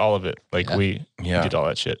it. shit, all of it. Like we did all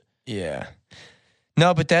that shit. Yeah.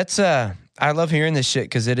 No, but that's I love hearing this shit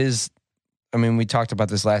because it is. I mean, we talked about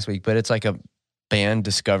this last week, but it's like a band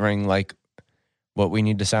discovering like what we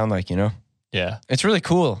need to sound like. You know, Yeah. it's really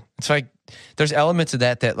cool. It's like there's elements of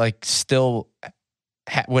that like still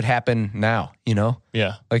would happen now, you know?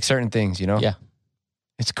 Yeah. Like certain things, you know? Yeah.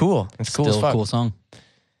 It's cool. It's cool Still as fuck. a cool song.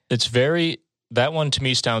 It's that one to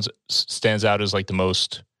me stands out as like the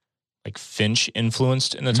most like Finch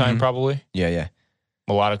influenced in the time, Mhm. probably Yeah, yeah.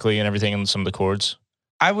 melodically and everything, and some of the chords.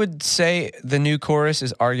 I would say the new chorus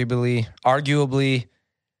is arguably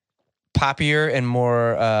poppier and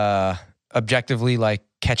more objectively like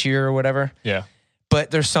catchier or whatever. Yeah. But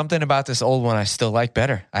there's something about this old one I still like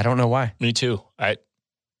better. I don't know why. Me too.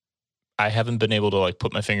 I haven't been able to like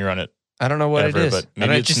put my finger on it I don't know what ever, it is. but And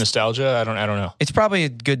maybe I it's just- nostalgia. I don't know. It's probably a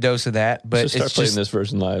good dose of that, but So it's start playing just this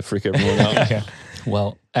version live, freak everyone out. Yeah.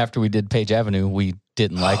 Well, after we did Page Avenue, we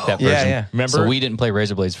didn't like that version. Yeah, yeah. Remember? So we didn't play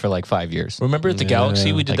Razor Blades for like 5 years. Remember at the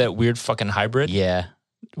Galaxy we did Like- that weird fucking hybrid? Yeah.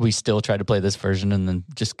 We still tried to play this version and then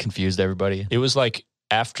just confused everybody. It was like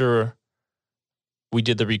after we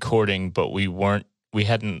did the recording, but we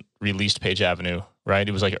hadn't released Page Avenue, right?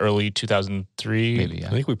 It was like early 2003. Maybe, yeah.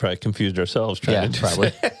 I think we probably confused ourselves trying Yeah, to do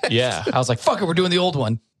probably. Yeah. I was like, fuck it, we're doing the old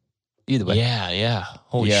one. Either way. Yeah.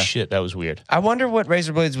 Holy Yeah. shit, that was weird. I wonder what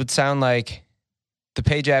Razor Blades would sound like, the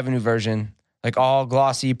Page Avenue version, like all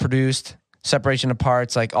glossy, produced, separation of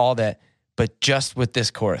parts, like all that, but just with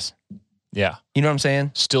this chorus. Yeah. You know what I'm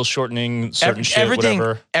saying? Still shortening certain shit, everything,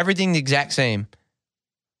 whatever. everything the exact same,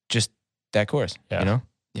 just that chorus. Yeah. You know?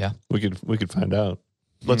 We could find out.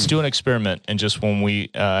 Let's do an experiment, and just when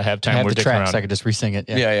we have I time, have we're the dicking tracks. around. I could just re-sing it.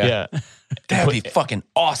 Yeah. That'd be fucking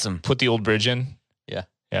awesome. Put the old bridge in. Yeah.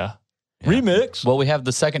 Yeah. Remix. Well, we have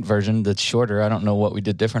the second version that's shorter. I don't know what we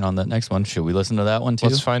did different on that next one. Should we listen to that one too?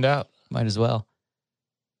 Let's find out. Might as well.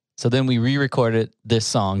 So then we re-recorded this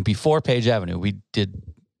song before Page Avenue. We did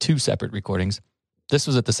 2 separate recordings. This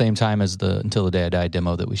was at the same time as the Until the Day I Die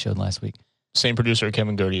demo that we showed last week. Same producer,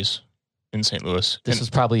 Kevin Gerdes in St. Louis. This And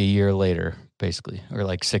was probably a year later, basically, or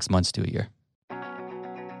like 6 months to a year.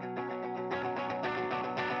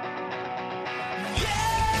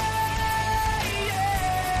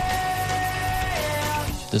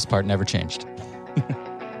 This part never changed.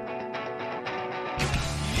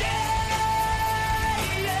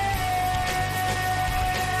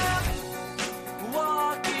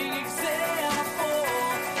 Walking example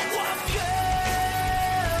of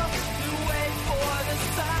girl who wait for the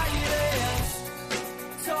silence,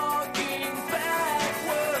 talking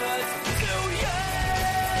backwards to you.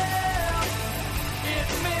 It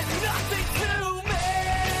meant nothing to me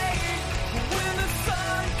when the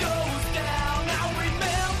sun goes down. I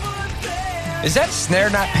remember this. Is that snare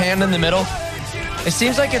not panned in the middle? It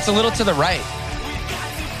seems like it's a little to the right.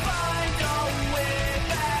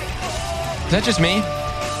 Is that just me?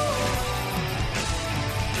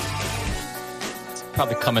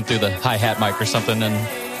 Probably coming through the hi-hat mic or something. And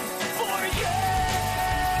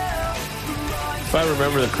If I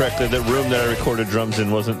remember correctly, the room that I recorded drums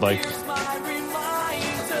in wasn't like,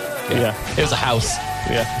 yeah, it was a house.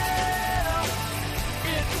 yeah.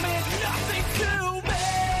 It meant nothing to me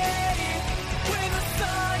when the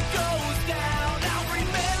sun goes down. I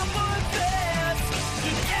remember this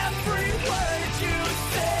in every word you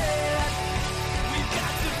said. We've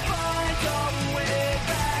got to find our way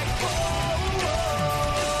back home.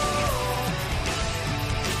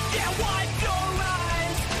 Yeah, wipe your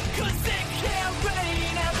eyes, 'cause it can't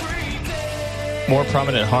rain every day. more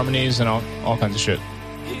prominent harmonies and all kinds of shit.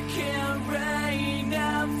 It can't rain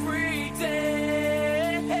every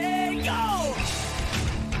day. Go!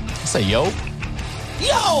 Say yo.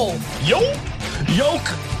 Yoke.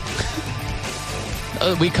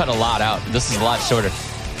 We cut a lot out. This is a lot shorter.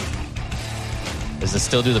 Does it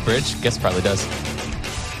still do the bridge? Guess it probably does.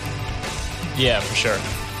 Yeah, for sure.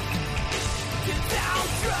 Get down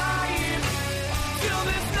trying till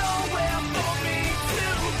there's nowhere for me to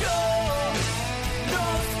go. No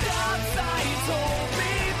stop signs hold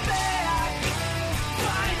me back.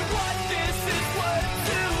 Find what this is worth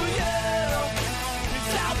to you.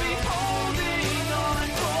 'Cause I'll be holding on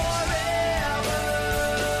forever.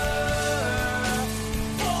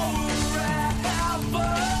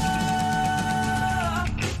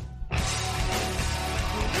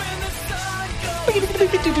 When the sun goes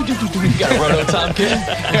You got a roto tom kid?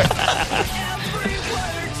 every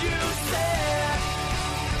word you said,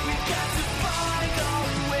 we've got to find our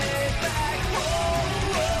way back home.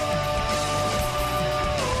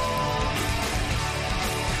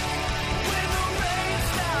 When the rain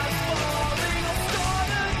starts falling, I'll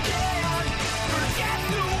start again. Forget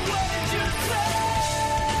the words you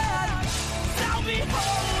said. I'll be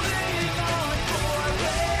holding on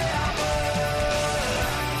forever.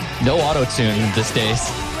 No auto tune these days.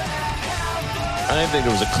 I didn't think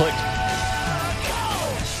there was a click.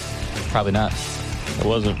 Probably not. It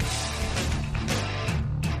wasn't.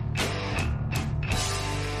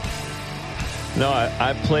 No,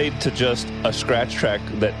 I played to just a scratch track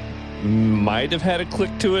that might have had a click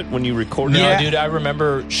to it when you recorded No, it. dude, I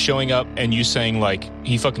remember showing up and you saying like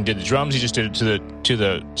he fucking did the drums. He just did it to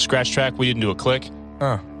the scratch track. We didn't do a click.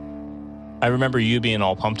 Oh, I remember you being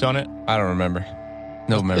all pumped on it. I don't remember.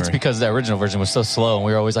 No memory. It's because the original version was so slow, and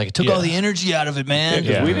we were always like, it took Yeah. all the energy out of it, man.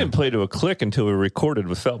 Because Yeah. we didn't play to a click until we recorded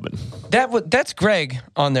with Feldman. That's Greg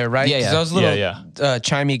on there, right? Yeah, 'Cause yeah. Those little Yeah,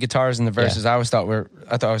 chimey guitars in the verses. I always thought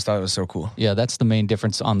it was so cool. Yeah, that's the main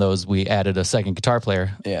difference on those. We added a second guitar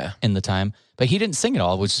player Yeah. in the time, but he didn't sing it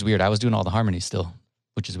all, which is weird. I was doing all the harmonies still,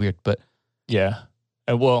 which is weird. But Yeah.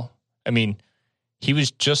 Well, I mean, he was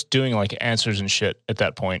just doing like answers and shit at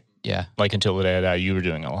that point. yeah, Like until the day I die, you were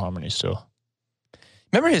doing all harmonies still.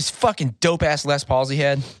 Remember his fucking dope ass Les Pauls he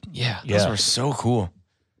had? yeah, Those were so cool.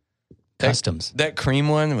 customs. That cream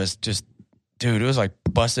one was just, dude, it was like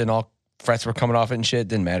busted and all frets were coming off it and shit.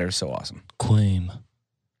 Didn't matter. It was so awesome. Queen.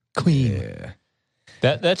 Yeah.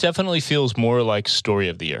 That definitely feels more like story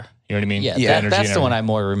of the year. You know what I mean? Yeah, Yeah. Energy that's and the one I everything.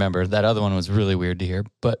 more remember. That other one was really weird to hear,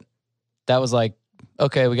 but that was like,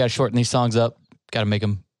 okay, we got to shorten these songs up. Got to make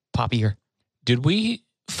them poppier. Did we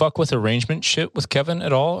fuck with arrangement shit with Kevin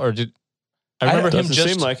at all, or did I remember him Doesn't just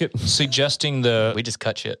seem like it. suggesting the We just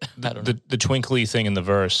cut shit. I don't know. the twinkly thing in the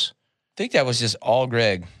verse? I think that was just all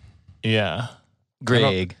Greg. Yeah.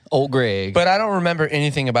 Greg, old Greg. But I don't remember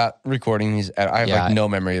anything about recording these. I have Yeah, like no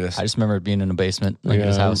memory of this. I just remember being in a basement, like at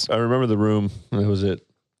his house. I remember the room. That was it.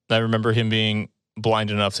 I remember him being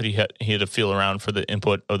blind enough that he had to feel around for the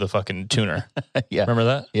input of the fucking tuner. Yeah, Remember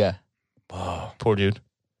that? yeah. Whoa. Poor dude.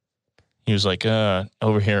 He was like,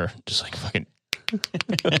 over here, just like fucking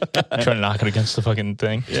trying to knock it against the fucking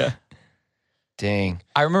thing. Yeah. Dang.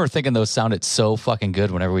 I remember thinking those sounded so fucking good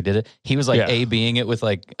whenever we did it. He was like Yeah. A-B'ing it with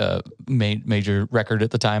like a major record at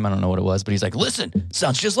the time. I don't know what it was, but he's like, listen,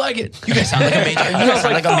 sounds just like it. You guys sound like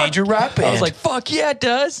a major, major rock band. I was like, fuck yeah, it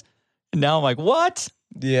does. And now I'm like, what?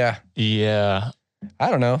 yeah. Yeah. I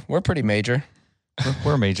don't know. We're pretty major.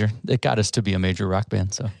 We're major. It got us to be a major rock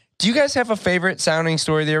band. So Do you guys have a favorite sounding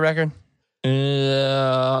Story of the Year record?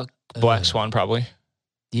 Black Swan, probably.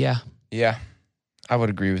 yeah, Yeah. I would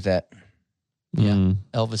agree with that. yeah. Mm.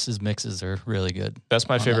 Elvis's mixes are really good. That's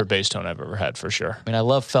my On favorite bass tone I've ever had, for sure. I mean, I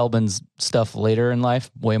love Feldman's stuff later in life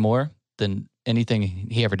way more than anything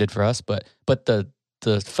he ever did for us. But the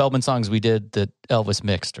Feldman songs we did that Elvis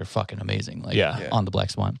mixed are fucking amazing. Like Yeah. on the Black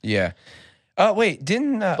Swan. Yeah. Wait,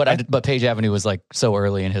 didn't But Page Avenue was like so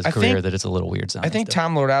early in his I career think- that it's a little weird sounding. I think still.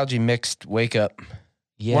 Tom Lord Alge mixed Wake Up.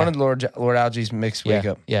 yeah, One of Lord Alge's mixed Wake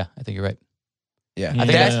yeah, Up. yeah. I think you're right. Yeah. I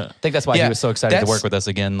think that's why yeah, he was so excited to that's- work with us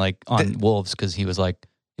again, like on Wolves, because he's like,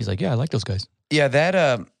 yeah, I like those guys. Yeah,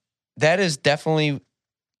 that is definitely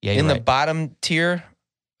Yeah, in you're the right. bottom tier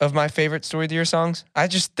of my favorite Story of the Year songs.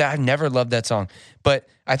 I've never loved that song. But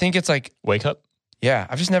I think it's like, Wake Up? yeah,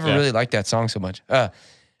 I've just never Yeah. really liked that song so much.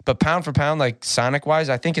 But pound for pound, like sonic wise,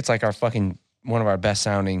 I think it's like one of our best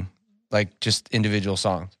sounding, like just individual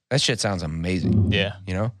songs. That shit sounds amazing, Yeah.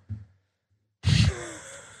 you know?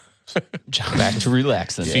 Back to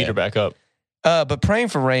relaxing. Feet are back up. But Praying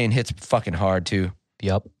for Rain hits fucking hard too,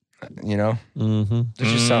 Yep. you know? Mm-hmm.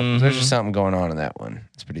 There's just something going on in that one.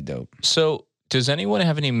 It's pretty dope. So, does anyone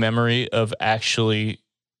have any memory of actually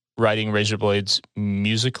writing Razor Blades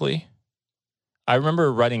musically? I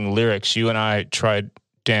remember writing lyrics. You and I tried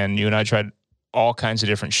all kinds of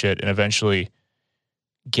different shit and eventually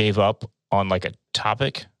gave up on like a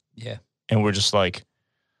topic. Yeah. And we're just like,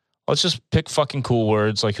 let's just pick fucking cool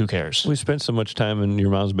words. Like, who cares? We spent so much time in your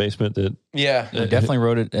mom's basement that Yeah. We definitely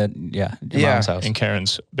wrote it at your Yeah. mom's house. In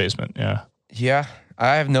Karen's basement. Yeah. Yeah.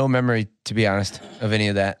 I have no memory, to be honest, of any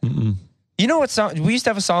of that. mm-mm. You know what song? We used to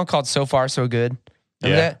have a song called So Far So Good.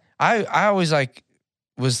 Remember Yeah. that? I always like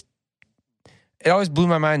it always blew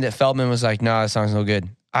my mind that Feldman was like, nah, that song's no good.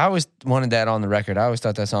 I always wanted that on the record. I always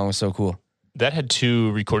thought that song was so cool. That had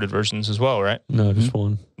 2 recorded versions as well, right? No, just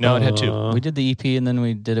one. No, it had 2. We did the EP and then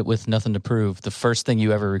we did it with Nothing to Prove. The first thing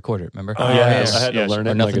you ever recorded, remember? Oh, yeah, I yes, had to yes. learn Or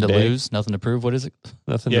it in Nothing like a to day. Lose, Nothing to Prove. What is it?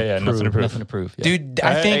 Nothing. Yeah, Nothing to Prove. Nothing to Prove. Yeah. Dude,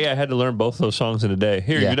 I think I had to learn both those songs in a day.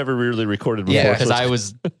 Here, Yeah. you never really recorded before. Yeah,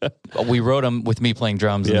 Because so we wrote them with me playing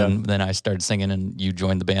drums, Yeah. and then I started singing, and you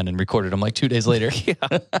joined the band and recorded them like 2 days later.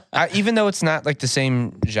 even though it's not like the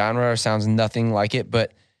same genre or sounds nothing like it,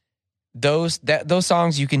 but those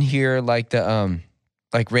songs you can hear like the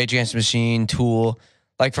like Rage Against the Machine, Tool,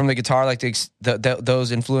 like from the guitar, like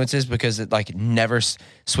those influences, because it like never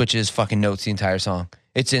switches fucking notes the entire song.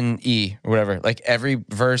 It's in E or whatever. Like every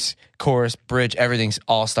verse, chorus, bridge, everything's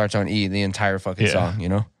all starts on E the entire fucking Yeah. song, you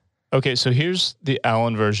know? Okay, so here's the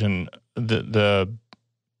Alan version, the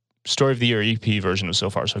Story of the Year EP version of So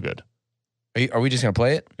Far So Good. Are we just gonna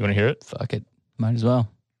play it? You want to hear it? Fuck it. Might as well.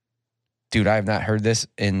 Dude, I have not heard this,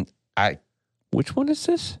 and Which one is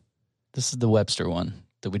this? This is the Webster one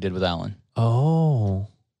that we did with Alan. Oh.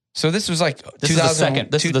 so this was like This is the second.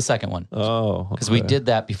 This is the second one Oh. because we did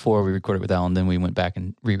that before we recorded with Alan. Then we went back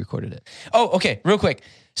and re-recorded it. Oh, okay, real quick.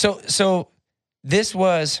 So this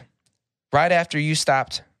was right after you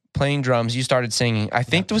stopped playing drums. You started singing. I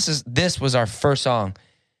think this was our first song,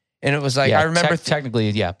 and it was like I remember. technically,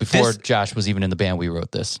 yeah. Before this- Josh was even in the band, we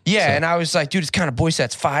wrote this. Yeah, So, and I was like, dude, it's kind of Boy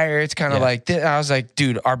Sets Fire. It's kind of Yeah. like I was like,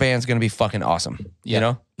 dude, our band's gonna be fucking awesome. Yeah. You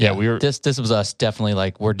know? Yeah, we were. this was us definitely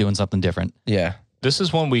like we're doing something different. Yeah. This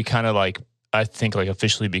is when we kind of like, I think like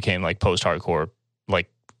officially became like post-hardcore, like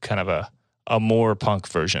kind of a more punk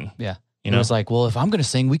version. Yeah. You It know? was like, well, if I'm going to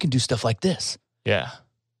sing, we can do stuff like this. Yeah.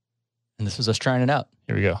 And this was us trying it out.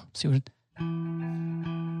 Here we go. See what?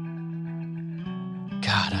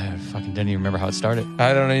 God, I fucking didn't even remember how it started.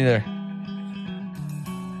 I don't either.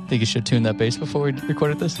 Think you should tune that bass before we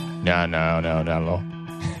recorded this? No, not at all.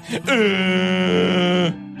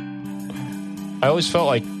 I always felt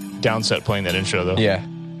like Downset playing that intro though. Yeah.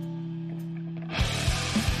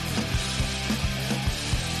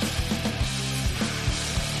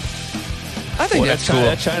 I think that's cool.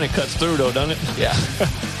 That China cuts through though, doesn't it? Yeah.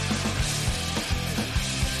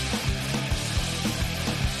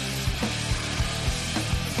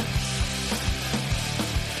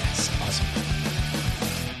 That's awesome.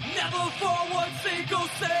 Never for one single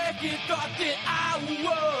second thought that I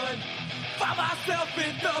would find myself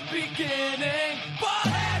in the beginning, but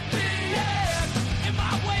at the end, in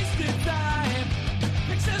my wasted time,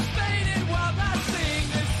 pictures faded while I sing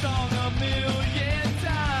this song a million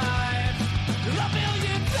times.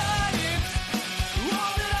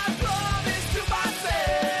 All that I promised to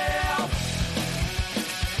myself.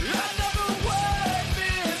 Another word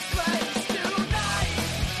misplaced tonight.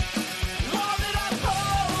 All that I'm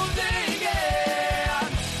holding in.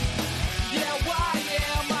 Yeah, why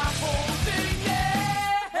am I holding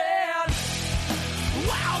in?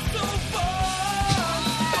 Wow, so fun.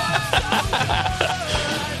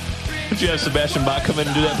 Did you have Sebastian Bach come in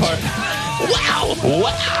and do that part? Wow!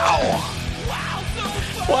 Wow, so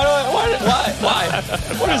fun. Why?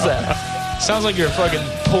 What is that? Sounds like you're fucking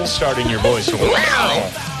pull starting your voice. Wow.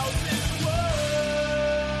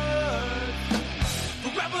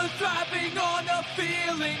 Forever driving on a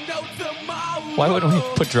feeling, no tomorrow. Why wouldn't we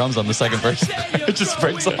put drums on the second verse? It just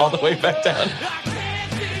brings it all the way back down.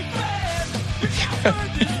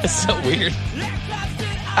 It's so weird.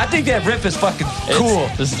 I think that riff is fucking cool.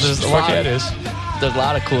 There's a Fuck lot. yeah, it is. There's a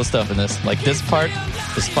lot of cool stuff in this. Like this part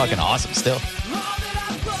is fucking awesome. Still,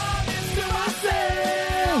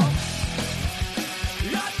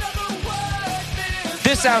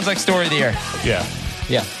 This sounds like Story of the Year. Yeah.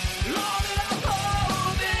 yeah.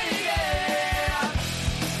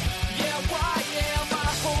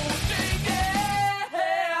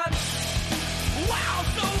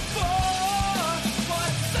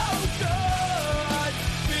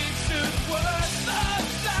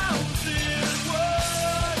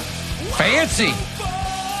 Fancy.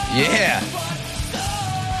 Yeah.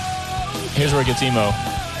 Here's where it gets emo.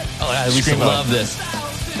 Oh, I used to Scream love out. this.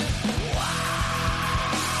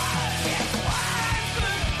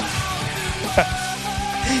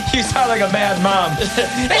 You sound like a mad mom.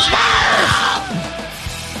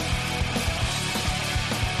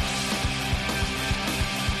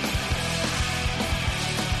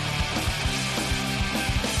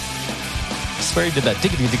 I swear he did that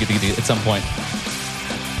diggy at some point.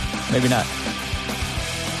 Maybe not.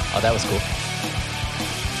 Oh, that was cool.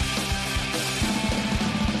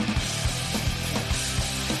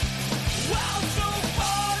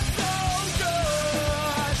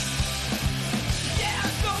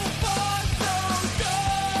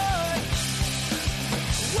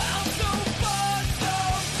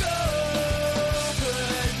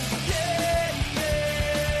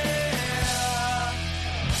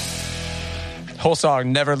 Whole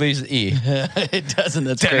song never leaves the E. It doesn't.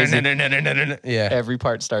 That's crazy. Yeah. Every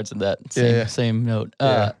part starts in that Yeah. same note.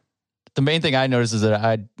 Yeah. The main thing I noticed is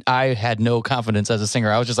that I had no confidence as a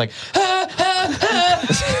singer. I was just like,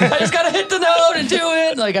 I just gotta hit the note and do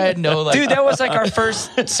it. Like I had no like. Dude, that was like our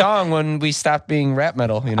first song when we stopped being rap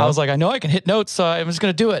metal, you know? I was like, I know I can hit notes, so I'm just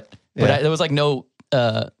gonna do it. But Yeah. there was like no,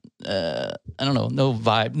 I don't know, no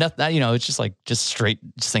vibe. Nothing. It's just like straight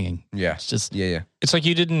singing. yeah. It's just Yeah. It's like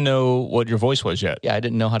you didn't know what your voice was yet. I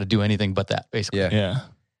didn't know how to do anything but that. Basically. Yeah. Yeah.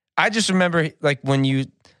 I just remember like when you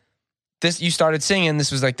started singing,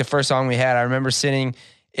 this was like the first song we had. I remember sitting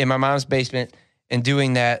in my mom's basement and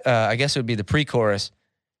doing that, I guess it would be the pre-chorus.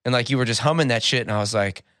 And like you were just humming that shit and I was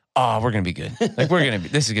like, oh, we're gonna be good. Like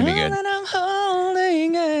this is gonna be good. I'm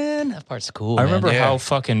holding in. That part's cool. I man. remember Yeah. how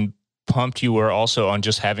fucking pumped you were also on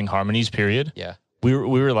just having harmonies. Period. Yeah. We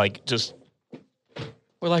were like just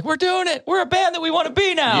We're like, we're doing it. We're a band that we want to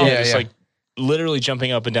be now. just like literally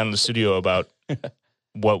jumping up and down in the studio about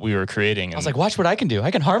what we were creating. I was like, watch what I can do.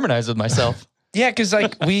 I can harmonize with myself. Yeah, because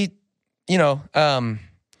like we, you know,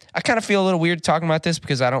 I kind of feel a little weird talking about this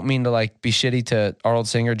because I don't mean to like be shitty to our old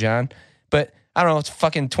singer John, but I don't know. It's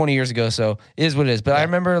fucking 20 years ago, so it is what it is. But I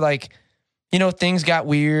remember like, you know, things got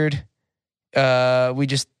weird. We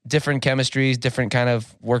just different chemistries, different kind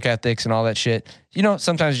of work ethics, and all that shit. You know,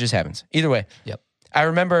 sometimes it just happens. Either way. Yep. I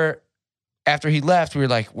remember after he left, we were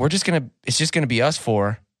like, it's just gonna be us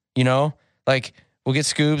four. You know, like we'll get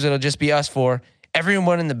Scoobs. It'll just be us four.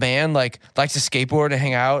 Everyone in the band like likes to skateboard and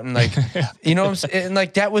hang out and like, you know what I'm saying? And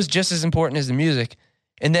like that was just as important as the music.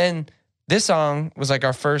 And then this song was like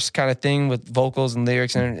our first kind of thing with vocals and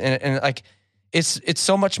lyrics and like it's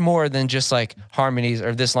so much more than just like harmonies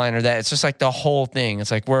or this line or that. It's just like the whole thing.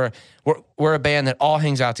 It's like we're a band that all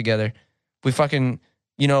hangs out together. We fucking,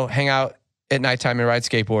 you know, hang out at nighttime and ride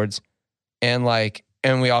skateboards and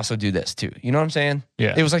we also do this too. You know what I'm saying?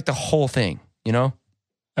 Yeah. It was like the whole thing, you know?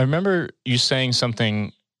 I remember you saying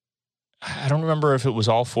something. I don't remember if it was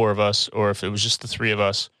all four of us or if it was just the three of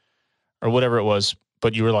us or whatever it was.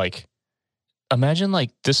 But you were like, "Imagine like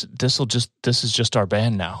this is just our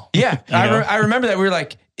band now." Yeah, You know? I remember that we were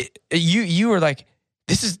like, you were like,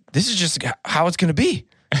 this is just how it's gonna be,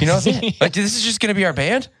 you know, like this is just gonna be our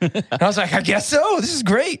band. And I was like, I guess so. This is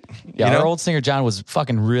great. Yeah, You know? our old singer John was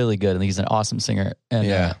fucking really good, and he's an awesome singer. And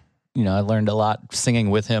Yeah. you know, I learned a lot singing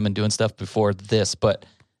with him and doing stuff before this, but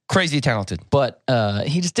Crazy talented.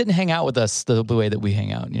 he just didn't hang out with us the way that we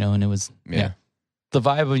hang out, you know. And it was the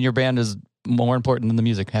vibe of your band is more important than the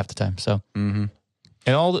music half the time. So Mm-hmm.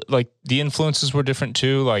 And all the influences were different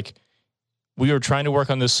too. Like we were trying to work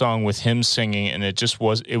on this song with him singing, and it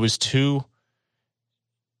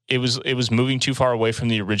was moving too far away from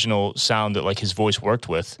the original sound that like his voice worked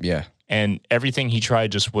with. Yeah. And everything he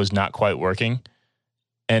tried just was not quite working.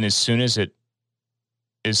 And as soon as it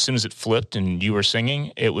flipped and you were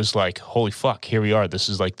singing, it was like, holy fuck, here we are. This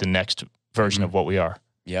is like the next version of what we are.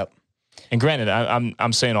 Yep. And granted,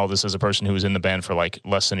 I'm saying all this as a person who was in the band for like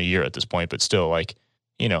less than a year at this point, but still, like,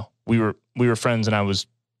 you know, we were friends, and I was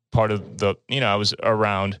part of the, you know, I was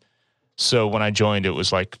around. So when I joined, it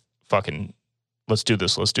was like, fucking, let's do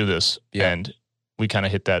this. Yeah. And we kind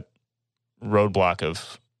of hit that roadblock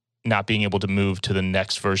of not being able to move to the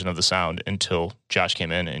next version of the sound until Josh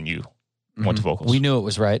came in and you went to vocals. we knew it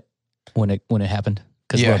was right when it happened.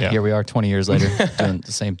 Because Yeah. here we are 20 years later doing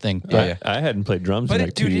the same thing. But Yeah. I hadn't played drums in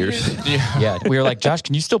like 2 years. yeah, we were like, Josh,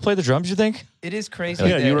 can you still play the drums, you think? It is crazy.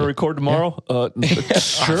 Yeah, that- you want to record tomorrow?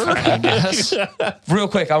 Sure. I guess. Real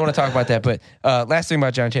quick, I want to talk about that. But last thing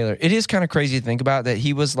about John Taylor, it is kind of crazy to think about that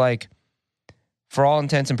he was like, for all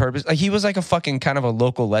intents and purposes, like he was like a fucking kind of a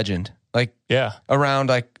local legend, like Yeah. around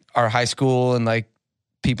like our high school and like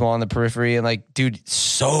people on the periphery, and like, dude,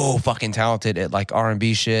 so fucking talented at like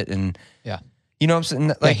R&B shit, and Yeah. you know what I'm saying?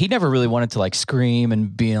 Like Like, he never really wanted to like scream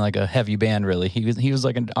and be in like a heavy band. Really, he was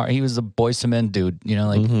like he was a Boyz II Men dude. You know,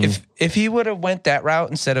 like if he would have went that route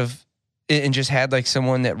instead of and just had like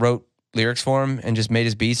someone that wrote lyrics for him and just made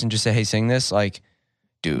his beats and just said, hey, sing this, like,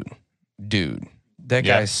 dude, that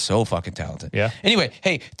Yeah. guy's so fucking talented. Yeah. Anyway,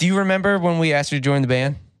 hey, do you remember when we asked you to join the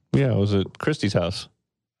band? Yeah, I was at Christy's house.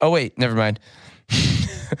 Oh wait, never mind.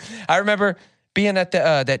 I remember being at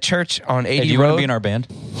the that church on 80 hey, do you Road. want to be in our band?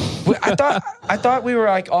 I thought we were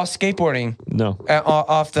like all skateboarding No.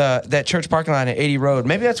 off that church parking lot at 80 Road.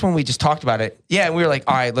 Maybe that's when we just talked about it. Yeah, and we were like,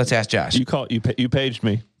 all right, let's ask Josh. You paged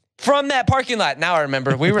me. From that parking lot. Now I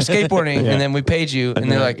remember. We were skateboarding Yeah. and then we paid you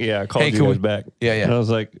and they're like, yeah, I called hey, you could guys we- back. Yeah, yeah. And I was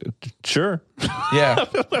like, sure. Yeah.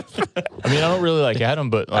 I mean, I don't really like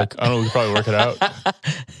Adam, but like, I don't know, we could probably work it out.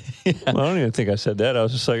 Well, I don't even think I said that. I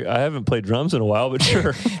was just like, I haven't played drums in a while, but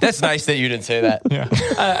sure. That's nice that you didn't say that. Yeah.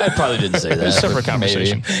 I probably didn't say that. It's a separate but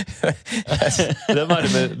maybe. conversation.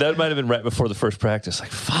 that might have been right before the first practice.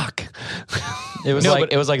 Like, fuck. It was No, like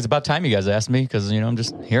but- it was like it's about time you guys asked me because you know I'm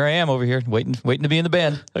just here. I am over here waiting to be in the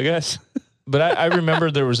band. I guess. But I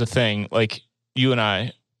remember there was a thing, like you and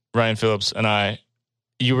I, Ryan Phillips and I,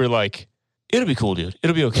 you were like, it'll be cool, dude.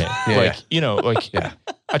 It'll be okay. Yeah. Like, you know, like Yeah.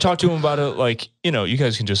 I talked to him about it, like, you know, you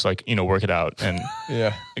guys can just like, you know, work it out. And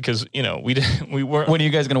Yeah. because, you know, we weren't When are you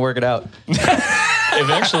guys gonna work it out?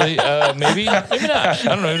 eventually, maybe not. I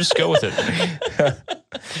don't know, just go with it.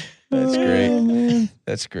 That's great.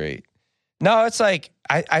 That's great. No, it's like,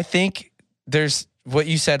 I think there's what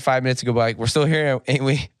you said 5 minutes ago, but like, we're still here, ain't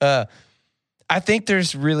we? I think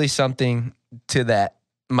there's really something to that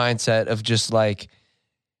mindset of just like,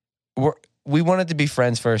 we wanted to be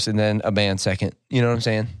friends first and then a band second. You know what I'm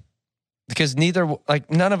saying? Because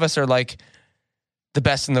none of us are like the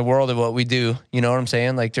best in the world at what we do. You know what I'm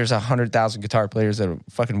saying? Like there's 100,000 guitar players that are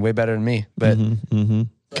fucking way better than me, but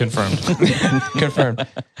Confirmed. confirmed.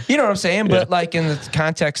 You know what I'm saying? But like in the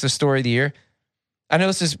context of story of the year, I know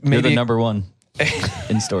this is You're maybe the number one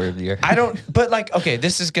in story of the year. I don't, but like, okay,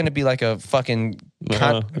 this is going to be like a fucking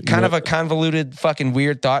kind of a convoluted fucking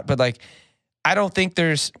weird thought, but like, I don't think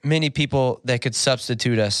there's many people that could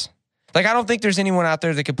substitute us. Like, I don't think there's anyone out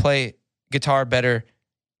there that could play guitar better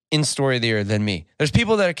in story of the year than me. There's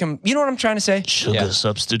people that can, you know what I'm trying to say? Sugar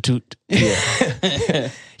substitute.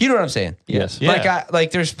 You know what I'm saying? Yes. Yeah. Like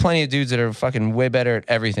there's plenty of dudes that are fucking way better at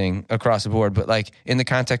everything across the board. But like in the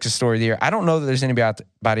context of story of the year, I don't know that there's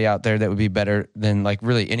anybody out there that would be better than like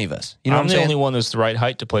really any of us. You know I'm what the I'm only saying? one that's the right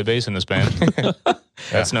height to play bass in this band.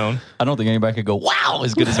 That's known. I don't think anybody could go, wow,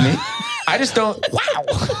 as good as me. I just don't. Wow.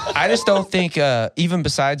 I just don't think even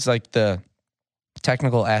besides like the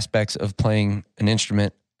technical aspects of playing an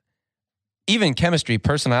instrument, even chemistry,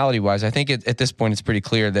 personality wise, I think at this point it's pretty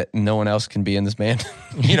clear that no one else can be in this band.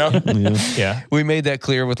 You know, Yeah. we made that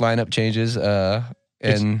clear with lineup changes.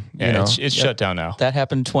 And you know, It's shut down now. That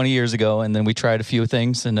happened 20 years ago, and then we tried a few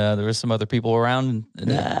things, and there was some other people around, and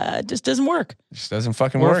it just doesn't work. it just doesn't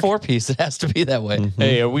fucking We're work. a four-piece. It has to be that way.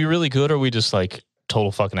 Hey, are we really good or are we just like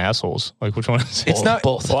total fucking assholes? Like which one is it? It's not.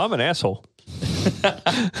 Both. Well, I'm an asshole.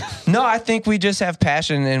 No, I think we just have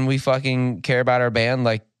passion and we fucking care about our band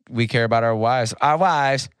like we care about our wives. Our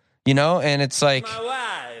wives, you know, and it's like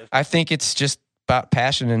I think it's just about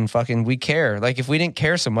passion and fucking we care. Like if we didn't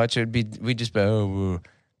care so much, we'd just be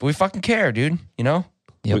but we fucking care, dude. You know?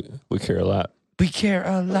 Yep. We care a lot. We care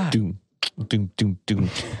a lot. Doom, doom, doom, doom,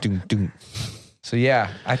 doom, doom. So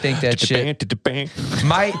yeah, I think that shit Bang.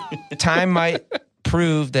 might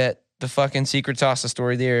prove that the fucking secret sauce of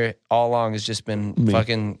story there all along has just been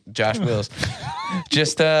fucking Josh Wills.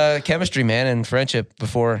 Just chemistry, man, and friendship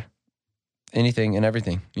before anything and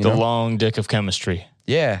everything. You The know? long dick of chemistry.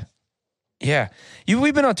 Yeah. Yeah.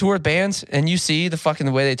 We've been on tour with bands and you see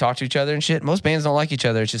the way they talk to each other and shit. Most bands don't like each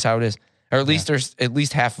other. It's just how it is. Or at least there's at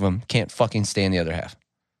least half of them can't fucking stand the other half.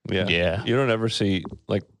 Yeah. Yeah. You don't ever see,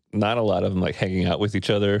 like, not a lot of them, like, hanging out with each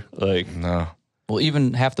other. Like, No. Well,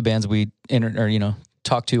 even half the bands we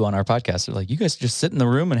talk to on our podcast are like, you guys just sit in the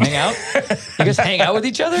room and hang out? You guys hang out with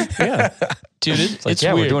each other? Yeah. Dude, It's like, it's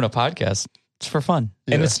yeah, weird. we're doing a podcast. It's for fun.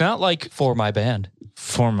 And it's not like For my band.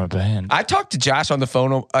 form a band. I talk to Josh on the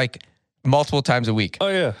phone like multiple times a week. oh,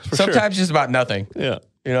 yeah. For Sometimes just about nothing, Sure. Yeah.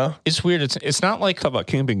 you know? It's weird. It's not like Talk about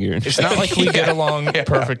camping gear and it's shit. not like we get along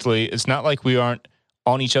perfectly. It's not like we aren't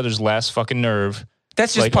on each other's last fucking nerve.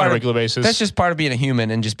 That's just Like, on part a of regular basis. That's just part of being a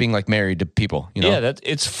human and just being like married to people, you know? Yeah, that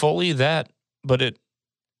it's fully that, but it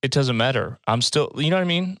doesn't matter. I'm still, you know what I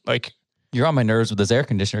mean? Like You're on my nerves with this air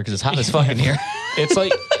conditioner because it's hot as fuck in here. it's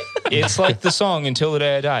like the song "Until the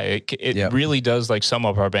Day I Die." It Yep. really does like sum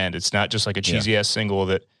up our band. It's not just like a cheesy ass single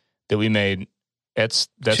that we made. That's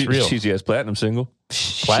real. Cheesy ass platinum single.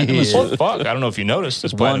 Platinum as Shit. fuck. I don't know if you noticed.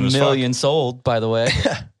 It's platinum 1 as fuck. million sold, by the way.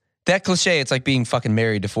 That cliche, it's like being fucking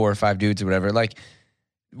married to 4 or 5 dudes or whatever. Like,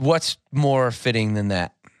 what's more fitting than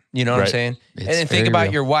that? You know what I'm Right. saying? It's and then think very about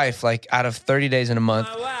real. your wife, like out of 30 days in a month.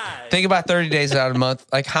 Think about 30 days out of a month.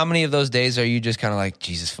 Like, how many of those days are you just kind of like,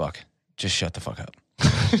 Jesus fuck, just shut the fuck up?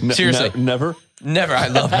 Seriously. Never. Never. I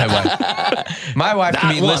love my wife. My wife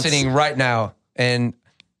can be once. listening right now, and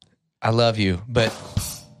I love you, but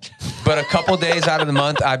a couple days out of the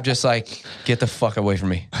month, I'm just like, get the fuck away from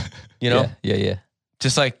me. You know, Yeah.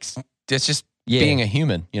 just like it's just Yeah. being a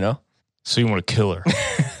human. You know. So you want to kill her?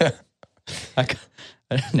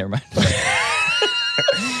 Never mind.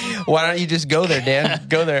 Why don't you just go there, Dan?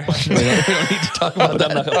 Go there. we don't need to talk about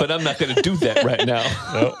that. But I'm not going to do that right now.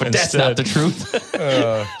 That's not the truth.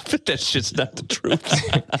 But that's just not the truth.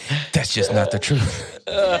 That's just not the truth.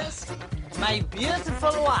 My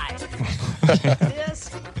beautiful wife.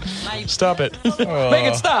 Yes, my Stop it. Make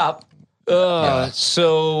it stop.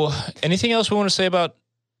 So, anything else we want to say about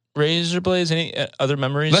Razor Blades? Any other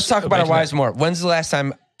memories? Let's talk of about our making wives more. When's the last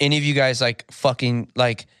time any of you guys like fucking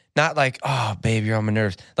like not like, oh babe, you're on my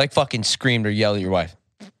nerves, like fucking screamed or yelled at your wife,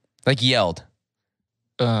 like yelled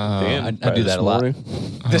Dan, I do that a lot.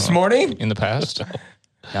 this morning? in the past?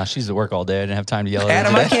 Now she's at work all day. I didn't have time to yell at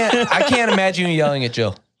Adam, her. I can't imagine you yelling at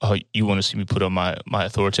Jill. Oh, you want to see me put on my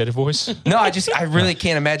authoritative voice? No, I really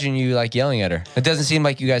can't imagine you like yelling at her. It doesn't seem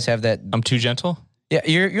like you guys have that. I'm too gentle. Yeah,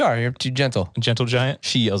 you're too gentle. A gentle giant.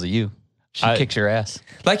 She yells at you. She I- kicks your ass.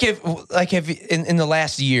 Like have you, in the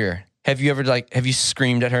last year, have you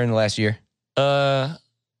screamed at her in the last year? I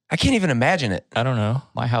I can't even imagine it. I don't know.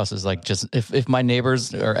 My house is like just if my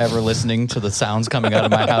neighbors are ever listening to the sounds coming out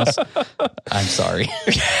of my house, I'm sorry.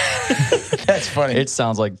 That's funny. It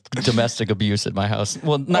sounds like domestic abuse at my house.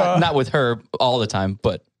 Well, not with her all the time,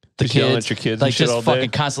 but the Just yelling kids, at your kids and like shit just all day? fucking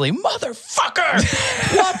constantly,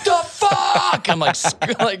 motherfucker, what the fuck? I'm like,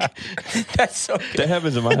 That's so good. That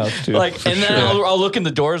happens in my house too. like, for and then sure. I'll look in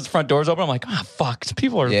the doors, the front doors open. I'm like, fuck,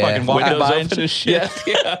 people are Yeah. fucking walking Windows by open and shit.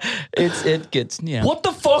 Yeah, it gets What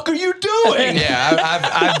the fuck are you doing?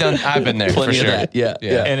 Yeah, I've been there for plenty sure. of that. Yeah,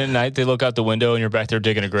 Yeah. And at night they look out the window and you're back there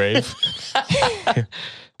digging a grave.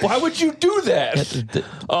 Why would you do that?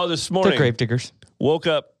 Oh, this The morning, grave diggers. woke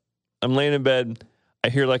up. I'm laying in bed. I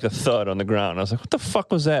hear like a thud on the ground. I was like, what the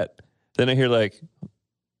fuck was that? Then I hear like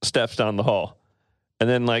steps down the hall. And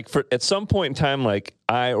then like at some point in time, like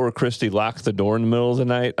I or Christy locked the door in the middle of the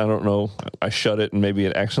night. I don't know. I shut it and maybe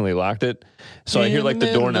it accidentally locked it. So I hear like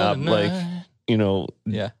the doorknob, like, you know,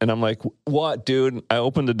 Yeah. and I'm like, what, dude? I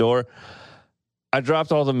opened the door. I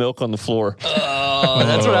dropped all the milk on the floor. Oh,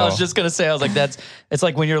 that's what I was just gonna say. I was like, it's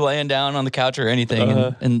like when you're laying down on the couch or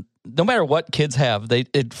anything, and no matter what kids have,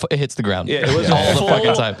 it hits the ground. Yeah, it was all the full-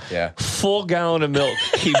 fucking time. Yeah. Full gallon of milk.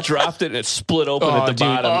 He dropped it and it split open at the dude.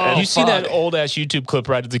 bottom. Oh, And you see that fuck. old ass YouTube clip,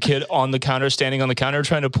 right? Of the kid on the counter, standing on the counter,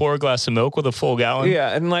 trying to pour a glass of milk with a full gallon. yeah,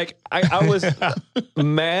 and like I was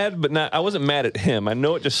mad, but not. I wasn't mad at him. I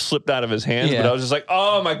know it just slipped out of his hands, Yeah. but I was just like,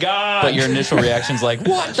 "Oh my god!" But your initial reaction's like,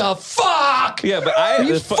 "What the fuck? yeah, but Are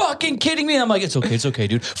you fucking kidding me?" I'm like, "It's okay,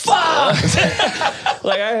 dude. Fuck!"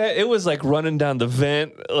 it was like running down the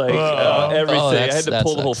vent, like everything. I had to that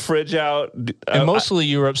pull the whole sucks. fridge out. And mostly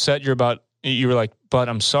you were upset. You were like, but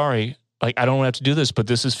I'm sorry. Like, I don't have to do this, but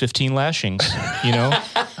this is 15 lashings, you know?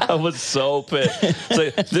 I was so pissed. It's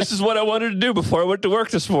like, this is what I wanted to do before I went to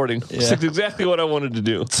work this morning. It's exactly what I wanted to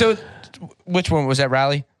do. So, which one was that,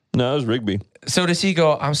 Riley? No, it was Rigby. So does he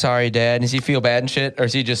go, I'm sorry, Dad? Does he feel bad and shit? Or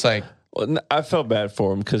is he just like, Well, I felt bad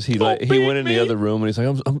for him because he went in the other room and he's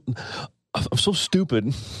like, I'm so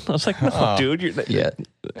stupid. I was like, no, dude, you're Yeah.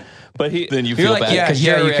 But he Then you You're feel like, bad yeah, because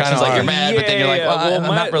yeah, your you reaction's kinda like you're are. mad, but then you're like, well,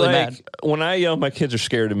 I'm not really mad. When I yell, my kids are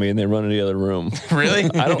scared of me and they run in the other room. really?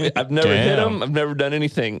 I've never hit Damn. them. I've never done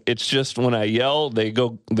anything. It's just when I yell, they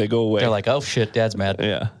go away. They're like, "Oh shit, Dad's mad."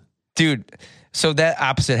 yeah. Dude, so that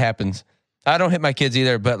opposite happens. I don't hit my kids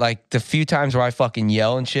either, but like the few times where I fucking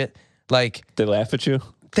yell and shit, like They laugh at you.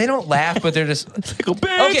 they don't laugh, but they're just They go,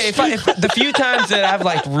 bitch. okay. If the few times that I've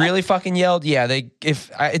like really fucking yelled, yeah,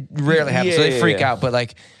 it rarely happens, so they Yeah, freak yeah. out. But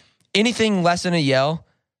like anything less than a yell,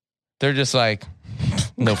 they're just like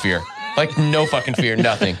no fear, like no fucking fear,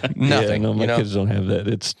 nothing. Yeah, no, my you know? kids don't have that.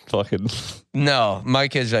 It's fucking. No, my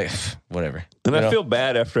kids are like whatever. And You I know? feel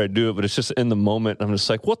bad after I do it, but it's just in the moment. I'm just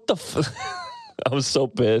like, what the I was so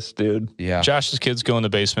pissed, dude. Yeah. Josh's kids go in the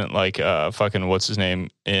basement like fucking what's his name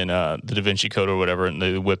in the Da Vinci Code or whatever, and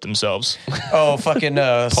they whip themselves. Oh, fucking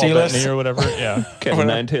Paul Silas. Bettany or whatever. Yeah. Cat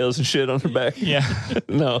nine tails and shit on their back. Yeah.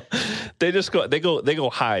 No, they just go. They go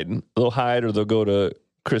hide. They'll hide, or they'll go to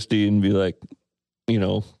Christy and be like, you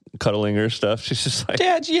know, cuddling her stuff. She's just like,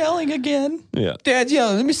 Dad's yelling again. yeah. Dad's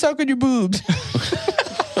yelling, let me suck on your boobs.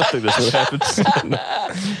 I think that's what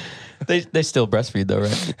happens. They still breastfeed though,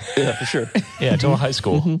 right? Yeah, for sure. Yeah, till high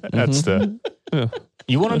school. That's the.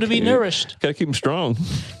 You want them to be nourished. Got to keep them strong.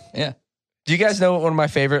 Yeah. Do you guys know what one of my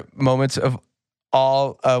favorite moments of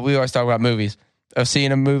all, we always talk about movies, of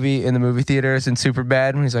seeing a movie in the movie theaters and super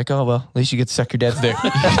bad when he's like, oh, well, at least you get to suck your dad's dick.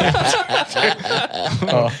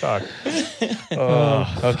 Oh, fuck.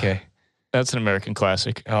 Oh, okay. That's an American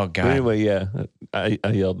classic. Oh, But God. anyway, yeah, I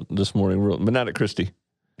yelled this morning, but not at Christy.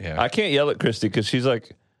 Yeah. I can't yell at Christy because she's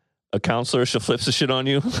like a counselor. She'll flip the shit on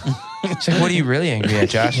you. It's like, what are you really angry at,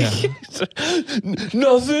 Josh?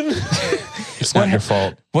 Nothing. It's not your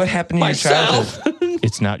fault. What happened in your childhood?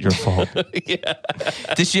 It's not your fault.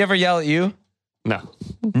 Did she ever yell at you? No,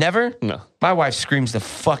 Never? no. My wife screams the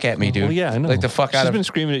fuck at me, dude. Well, yeah, I know. Like the fuck out She's of been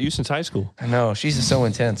screaming at you since high school. I know. She's so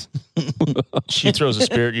intense. She throws a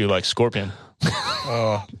spear at you like Scorpion.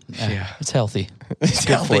 Oh, yeah. It's healthy. It's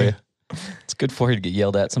Good for you. It's good for you to get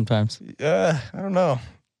yelled at sometimes. I don't know.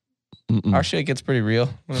 Our shit gets pretty real.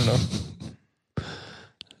 I don't know.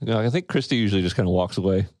 No, I think Christy usually just kind of walks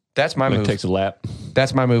away. That's my Like move. takes a lap.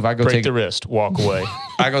 That's my move. I go Break take the wrist, walk away.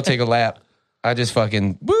 I go take a lap. I just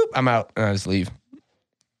fucking boop. I'm out and I just leave.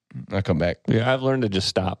 I come back. Yeah, I've learned to just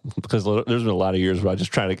stop because there's been a lot of years where I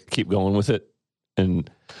just try to keep going with it. And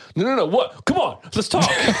no, what? Come on, let's talk.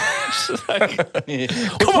 It's like,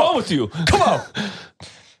 what's wrong with you? Come on.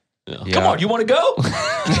 Come on, you want to go?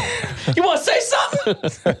 You want to say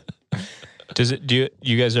something? Do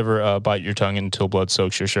you guys ever bite your tongue until blood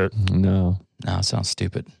soaks your shirt? No. No, it sounds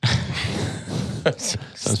stupid.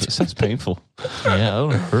 Sounds painful. Yeah, that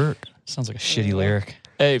would hurt. Sounds like a shitty lyric.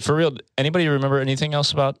 Hey, for real, anybody remember anything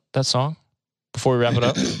else about that song before we wrap it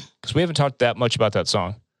up? Because we haven't talked that much about that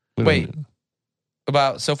song. Wait,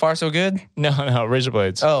 about So Far So Good? No, Razor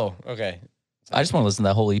Blades. Oh, okay. I just want to listen to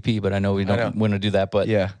that whole EP, but I know we don't want to do that. But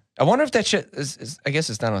Yeah. I wonder if that shit is I guess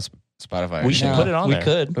it's not on Spotify. We should anymore. put it on we there.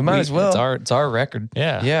 could. We might as well. It's our record.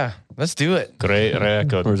 Yeah. Yeah. Let's do it. Great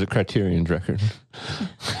record. Or is it Criterion's record?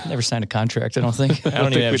 Never signed a contract. I don't think. I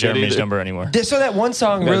don't even think have we did Jeremy's either. number anymore. So that one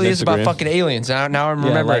song You guys really is about Instagram? fucking aliens. Now I'm Yeah,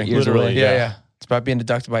 remembering. light years Literally, away. Yeah. It's about being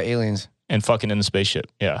abducted by aliens. And fucking in the spaceship.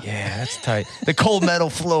 Yeah. Yeah, that's tight. The cold metal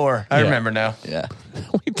floor. I Yeah. remember now. Yeah.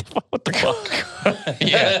 What the fuck?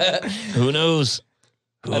 yeah. Who knows?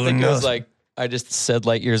 I think it was like I just said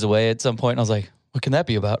light years away at some point, and I was like, "What can that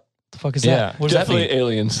be about? The fuck is Yeah, that? What does that Definitely mean?"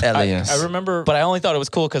 aliens. aliens. I remember. But I only thought it was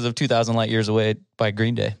cool because of 2,000 Light Years Away by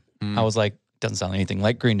Green Day. Mm. I was like, doesn't sound anything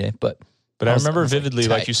like Green Day, but I was- remember I was like, vividly,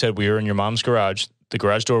 like tight. you said, we were in your mom's garage. The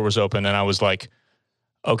garage door was open, and I was like,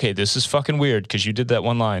 okay, this is fucking weird because you did that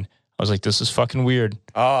one line. I was like, this is fucking weird.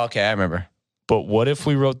 Oh, okay. I remember. But what if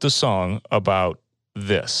we wrote the song about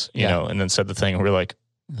this, you Yeah. know, and then said the thing, and we're like,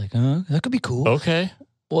 that could be cool. okay.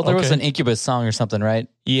 Well, there was okay. an Incubus song or something, right?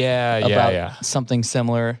 Yeah, About yeah. something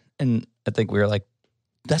similar. And I think we were like,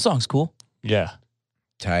 that song's cool. Yeah,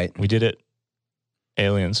 Tight. we did it.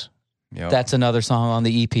 Aliens. Yep. That's another song on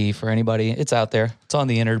the EP for anybody. It's out there. It's on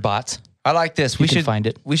the Innerd bots. I like this. You We can should find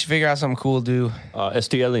it. We should figure out something cool to do.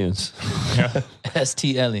 ST aliens.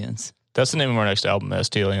 ST Aliens. That's the name of our next album,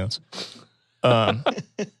 ST Aliens.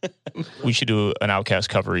 We should do an Outkast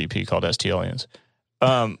cover EP called ST Aliens.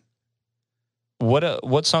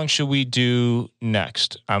 What song should we do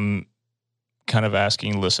next? I'm kind of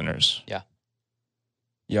asking listeners. Yeah.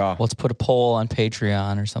 Let's put a poll on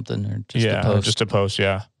Patreon or something, or just a or post just a post.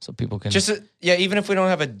 Yeah, so people can. Yeah, even if we don't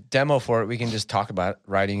have a demo for it, we can just talk about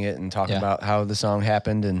writing it and talk Yeah. about how the song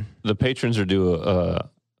happened. And The patrons are due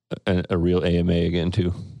a real AMA again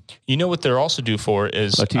too. you know what they're also due for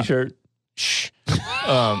is A T-shirt. Shh.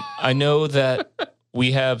 I know that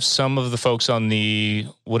we have some of the folks on the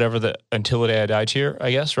whatever the Until the Day I Die tier,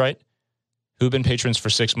 I guess, right? Who've been patrons for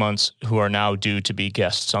 6 months who are now due to be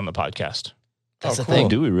guests on the podcast. That's the cool. thing.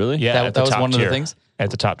 Do we really? Yeah, that at the was top one tier. of the things. At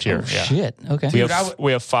the top tier. Oh, Yeah. shit. Okay. We Dude, have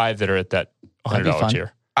we have 5 that are at that That'd be $100 fun.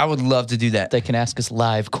 tier. I would love to do that. They can ask us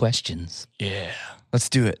live questions. Yeah. Let's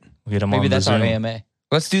do it. We get them Maybe on that's the our Zoom. AMA.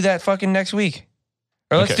 Let's do that fucking next week.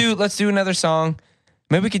 Or Okay. let's do another song.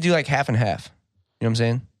 Maybe we could do like half and half. You know what I'm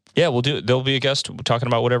saying? Yeah, we'll do. There'll be a guest talking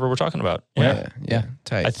about whatever we're talking about. Yeah. Yeah.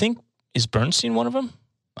 Tight. I think is Bernstein one of them?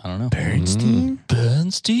 I don't know. Bernstein?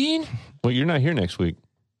 Bernstein? Well, you're not here next week,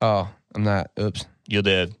 Oh, I'm not. Oops. You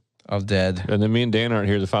did. I'm dead. and then me and Dan aren't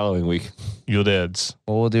here the following week. You did.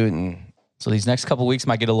 Well, we'll do it in. So these next couple weeks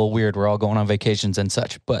might get a little weird. We're all going on vacations and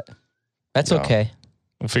such, but that's No. okay.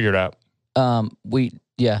 We'll figure it out. We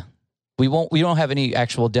don't have any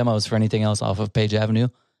actual demos for anything else off of Page Avenue.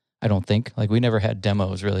 I don't think. Like we never had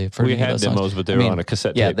demos really for We any of had those songs. demos, but they I were mean, on a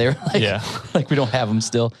cassette Yeah, tape. they were like, Yeah. like we don't have them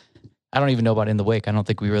still. I don't even know about In the Wake. I don't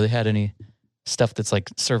think we really had any stuff that's like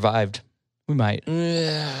survived. We might.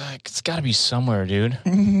 It's got to be somewhere, dude.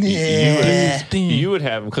 You would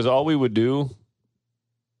have them because all we would do,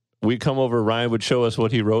 we'd come over. Ryan would show us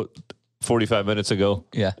what he wrote 45 minutes ago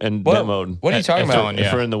Yeah. and What- demoed. What are you talking If about? on, If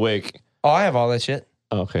yeah. we're in the wake. Oh, I have all that shit.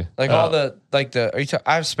 Oh, okay. Like all the Are you?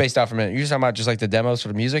 I've spaced out for a minute. You're talking about just like the demos for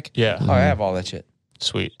the music? Yeah. Oh, I have all that shit.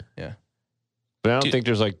 Sweet. But I don't Dude. think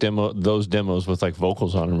there's like those demos with like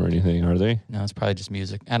vocals on them or anything, are they? No, it's probably just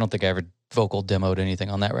music. I don't think I ever vocal demoed anything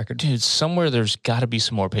on that record. Dude, somewhere there's got to be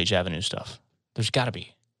some more Page Avenue stuff. There's got to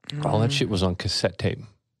be. All that shit was on cassette tape.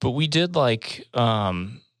 But we did like,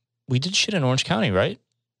 we did shit in Orange County, right?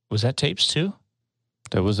 Was that tapes too?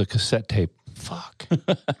 That was a cassette tape. Fuck.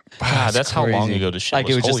 God, that's how long crazy. ago this shit Like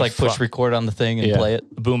was. it would just Holy like push fuck. record on the thing and Yeah. play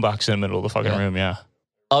it. The boombox in the middle of the fucking Yeah. room, yeah.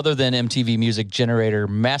 Other than MTV Music Generator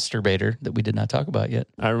Masturbator that we did not talk about yet.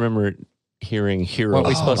 I remember hearing Hero Weren't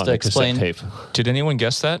we supposed on to the cassette explain? tape. Did anyone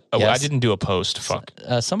guess that? Oh, I Yes. didn't do a post. Fuck.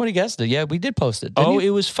 Somebody guessed it. Yeah, we did post it. didn't Oh, you? it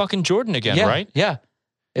was fucking Jordan again, yeah, right? Yeah.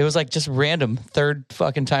 It was like just random third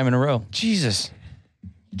fucking time in a row. Jesus.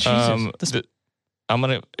 It's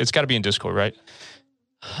got to be in Discord, right?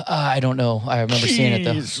 I don't know. I remember seeing it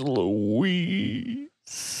though. Jeez Louise.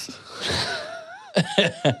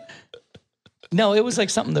 No, it was like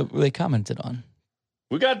something that they commented on.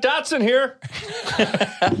 We got Dotson here.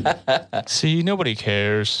 See, nobody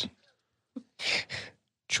cares.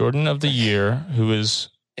 Jordan of the year, who is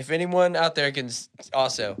If anyone out there can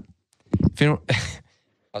also, if anyone,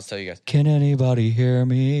 I'll tell you guys. Can anybody hear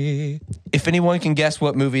me? If anyone can guess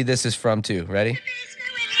what movie this is from, too. Ready?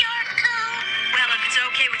 Well,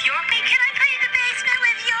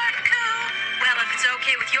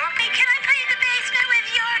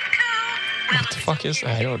 What the fuck is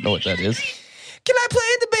that? I don't know what that is. Can I play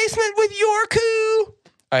in the basement with Yorku?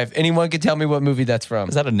 All right, if anyone could tell me what movie that's from.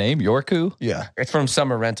 Is that a name? Yorku? Yeah. It's from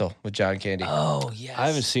Summer Rental with John Candy. Oh, yes. I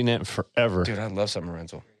haven't seen that in forever. Dude, I love Summer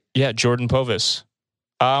Rental. Yeah, Jordan Povis.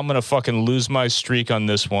 I'm going to fucking lose my streak on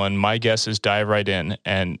this one. My guess is Dive Right In.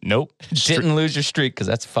 And nope. Didn't lose your streak because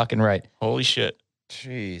that's fucking right. Holy shit.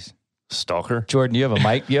 Jeez. Stalker. Jordan, you have a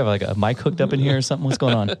mic? You have like a mic hooked up in here or something? What's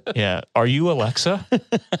going on? Yeah. Are you Alexa?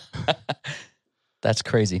 That's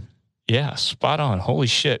crazy. Yeah, spot on. Holy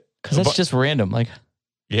shit. Because that's just random. Like,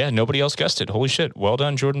 Yeah, nobody else guessed it. Holy shit. Well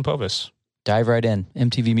done, Jordan Povis. Dive Right In.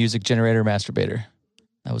 MTV Music Generator Masturbator.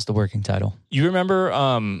 That was the working title. You remember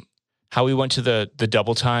how we went to the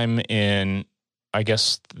double time in, I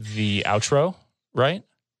guess, the outro, right?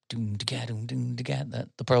 That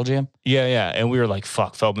the Pearl Jam. Yeah. And we were like,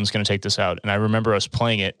 fuck, Feldman's going to take this out. And I remember us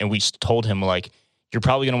playing it, and we told him, like, you're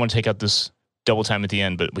probably going to want to take out this double time at the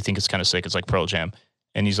end, but we think it's kind of sick. It's like Pearl Jam.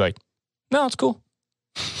 And he's like, no, it's cool.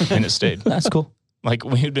 And it stayed. That's cool. Like,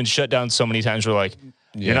 we had been shut down so many times. We're like,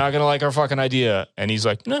 you're not going to like our fucking idea. And he's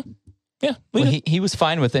like, no. Yeah. Well, he was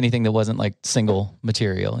fine with anything that wasn't like single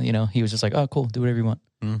material. You know, he was just like, oh, cool. Do whatever you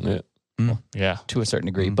want. Yeah. To a certain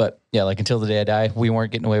degree. But yeah, like Until the Day I Die, we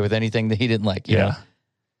weren't getting away with anything that he didn't like. You know?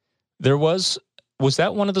 There was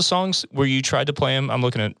that one of the songs where you tried to play him? I'm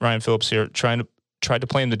looking at Ryan Phillips here, tried to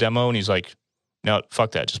play him the demo, and he's like, no,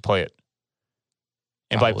 fuck that, just play it.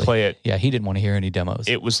 And by Probably. play it, Yeah, he didn't want to hear any demos.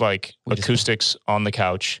 it was like We just- acoustics on the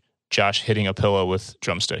couch, Josh hitting a pillow with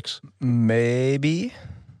drumsticks. Maybe.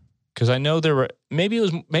 Because I know there were maybe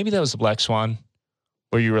that was the Black Swan,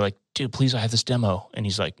 where you were like, dude, please, I have this demo, and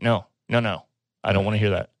he's like, no, I don't want to hear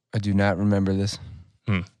that. I do not remember this.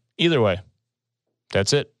 Either way,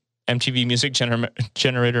 that's it. MTV Music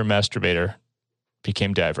Generator Masturbator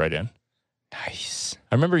became Dive Right In. Nice.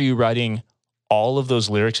 I remember you writing all of those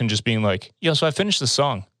lyrics and just being like, yo, so I finished the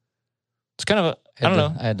song. It's kind of I don't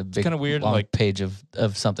know, I had a big kinda weird, long like- page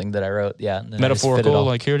of something that I wrote. Yeah. And then I just fit it metaphorical, all.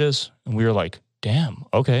 like, here it is. And we were like, damn,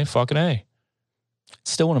 okay, fucking A.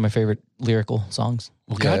 It's still one of my favorite lyrical songs.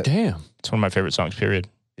 Well, Yeah. goddamn. It's one of my favorite songs, period.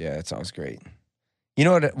 Yeah, that sounds great. You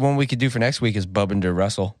know what one we could do for next week is Bubbender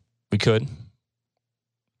Russell. We could.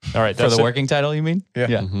 All right, For that's the it. working title, you mean? Yeah.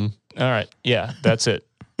 Mm-hmm. All right, yeah, that's it.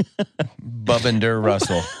 Bubbender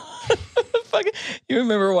Russell. Fucking, you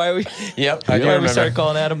remember why we Yep, I do why we remember. started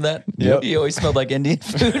calling Adam that? Yep. He always smelled like Indian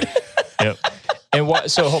food. Yep. And why?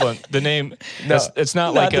 So hold on. The name. No. It's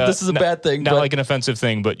not Not like that this is a bad thing, Not but- like an offensive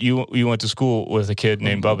thing. But you went to school with a kid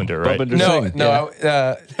named Bubbender, right? Bubbender. No, Sing. no.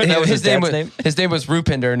 That was his name dad's was name? his name was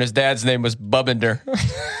Rupinder, and his dad's name was Bubbender.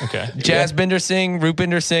 Okay. Jazzbinder Singh,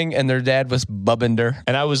 Rupinder Singh, and their dad was Bubbender.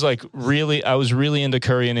 And I was really into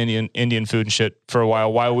curry and Indian food and shit for a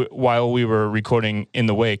while we were recording In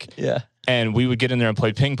the Wake. Yeah. And we would get in there and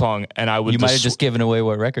play ping pong, and I would. You might have just given away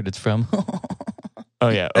what record it's from. Oh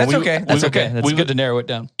yeah, That's We- okay. we That's would- okay. That's we good would- to narrow it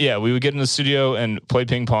down. Yeah, we would get in the studio and play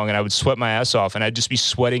ping pong, and I would sweat my ass off, and I'd just be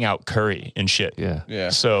sweating out curry and shit. Yeah. Yeah.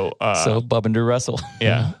 So, So Bubbender Russell.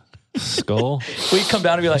 yeah. Skull. We come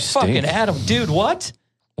down and be like, Stink. fucking Adam, dude, what?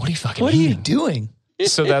 What are you fucking? What are you eating? doing?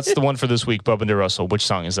 So that's the one for this week, Bubbender Russell. Which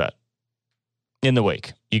song is that? In the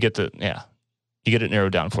Wake. You get it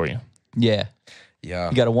narrowed down for you. Yeah. Yeah.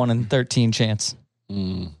 You got a 1 in 13 chance.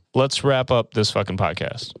 Let's wrap up this fucking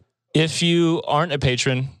podcast. If you aren't a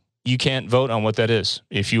patron, you can't vote on what that is.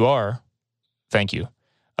 If you are, thank you.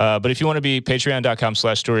 But if you want to be,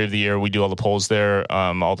 patreon.com/story of the year. We do all the polls there,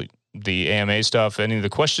 all the AMA stuff, any of the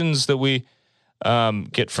questions that we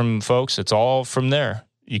get from folks. It's all from there.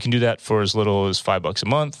 You can do that for as little as $5 a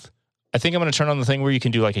month. I think I'm going to turn on the thing where you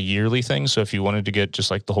can do like a yearly thing. So if you wanted to get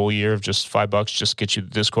just like the whole year of just $5, just get you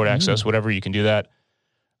Discord access, whatever, you can do that.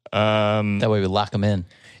 That way we lock them in.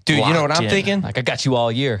 Dude, you know what Locked I'm in. thinking? Like, I got you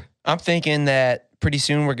all year. I'm thinking that pretty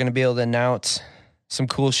soon we're going to be able to announce some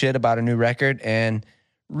cool shit about a new record, and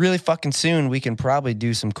really fucking soon we can probably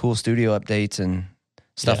do some cool studio updates and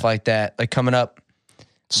stuff Yeah. like that. Like coming up.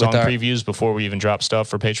 Song our- previews before we even drop stuff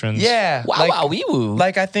for patrons. Yeah. Wow, like, wow, wee woo.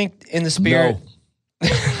 Like I think in the spirit. All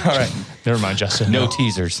right. Never mind, Justin. no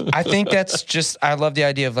teasers. I think that's just, I love the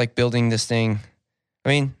idea of like building this thing. I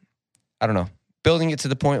mean, I don't know, building it to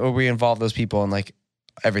the point where we involve those people in like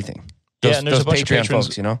everything. Those, Yeah, and there's those a bunch of Patreon patrons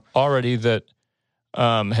folks, you know? already that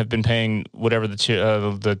have been paying whatever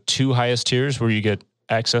the two highest tiers where you get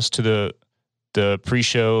access to the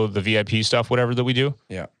pre-show, the VIP stuff, whatever that we do.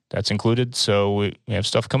 Yeah. That's included. So we have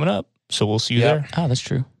stuff coming up. So we'll see you Yeah. there. Oh, that's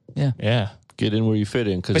true. Yeah. Yeah. Get in where you fit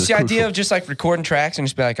in. But Because it's the idea of just like recording tracks and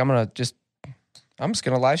just be like, I'm just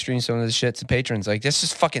gonna live stream some of this shit to patrons. Like that's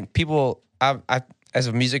just fucking people. I as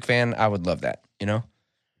a music fan, I would love that, you know,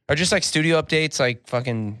 or just like studio updates, like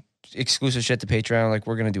fucking exclusive shit to Patreon. Like,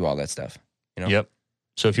 we're going to do all that stuff. You know? Yep.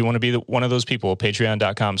 So if you want to be one of those people,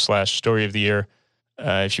 patreon.com/story of the year.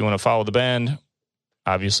 If you want to follow the band,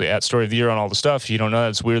 obviously at Story of the Year on all the stuff. If you don't know that,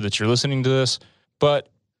 it's weird that you're listening to this. But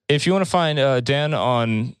if you want to find Dan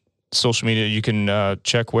on social media, you can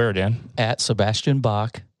check where, Dan? At Sebastian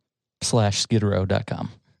Bach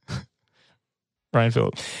 /skidrow.com. Ryan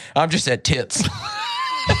Phillip. I'm just at tits.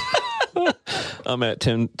 I'm at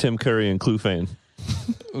Tim Curry and Clue Fan.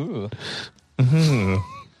 Ooh.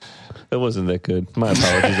 That wasn't that good. My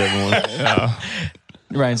apologies, everyone.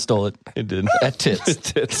 Ryan stole it. It did. At tits.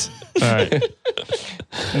 Tits. All right.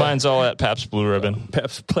 Mine's all at Pabst Blue Ribbon.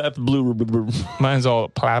 Pabst Blue. Mine's all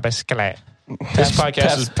Plabiscale. This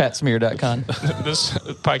podcast is PatSmear.com. This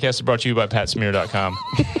podcast is brought to you by PatSmear.com.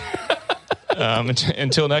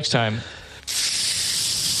 Until next time.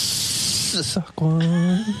 Suck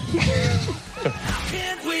one.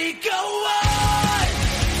 Can we go on?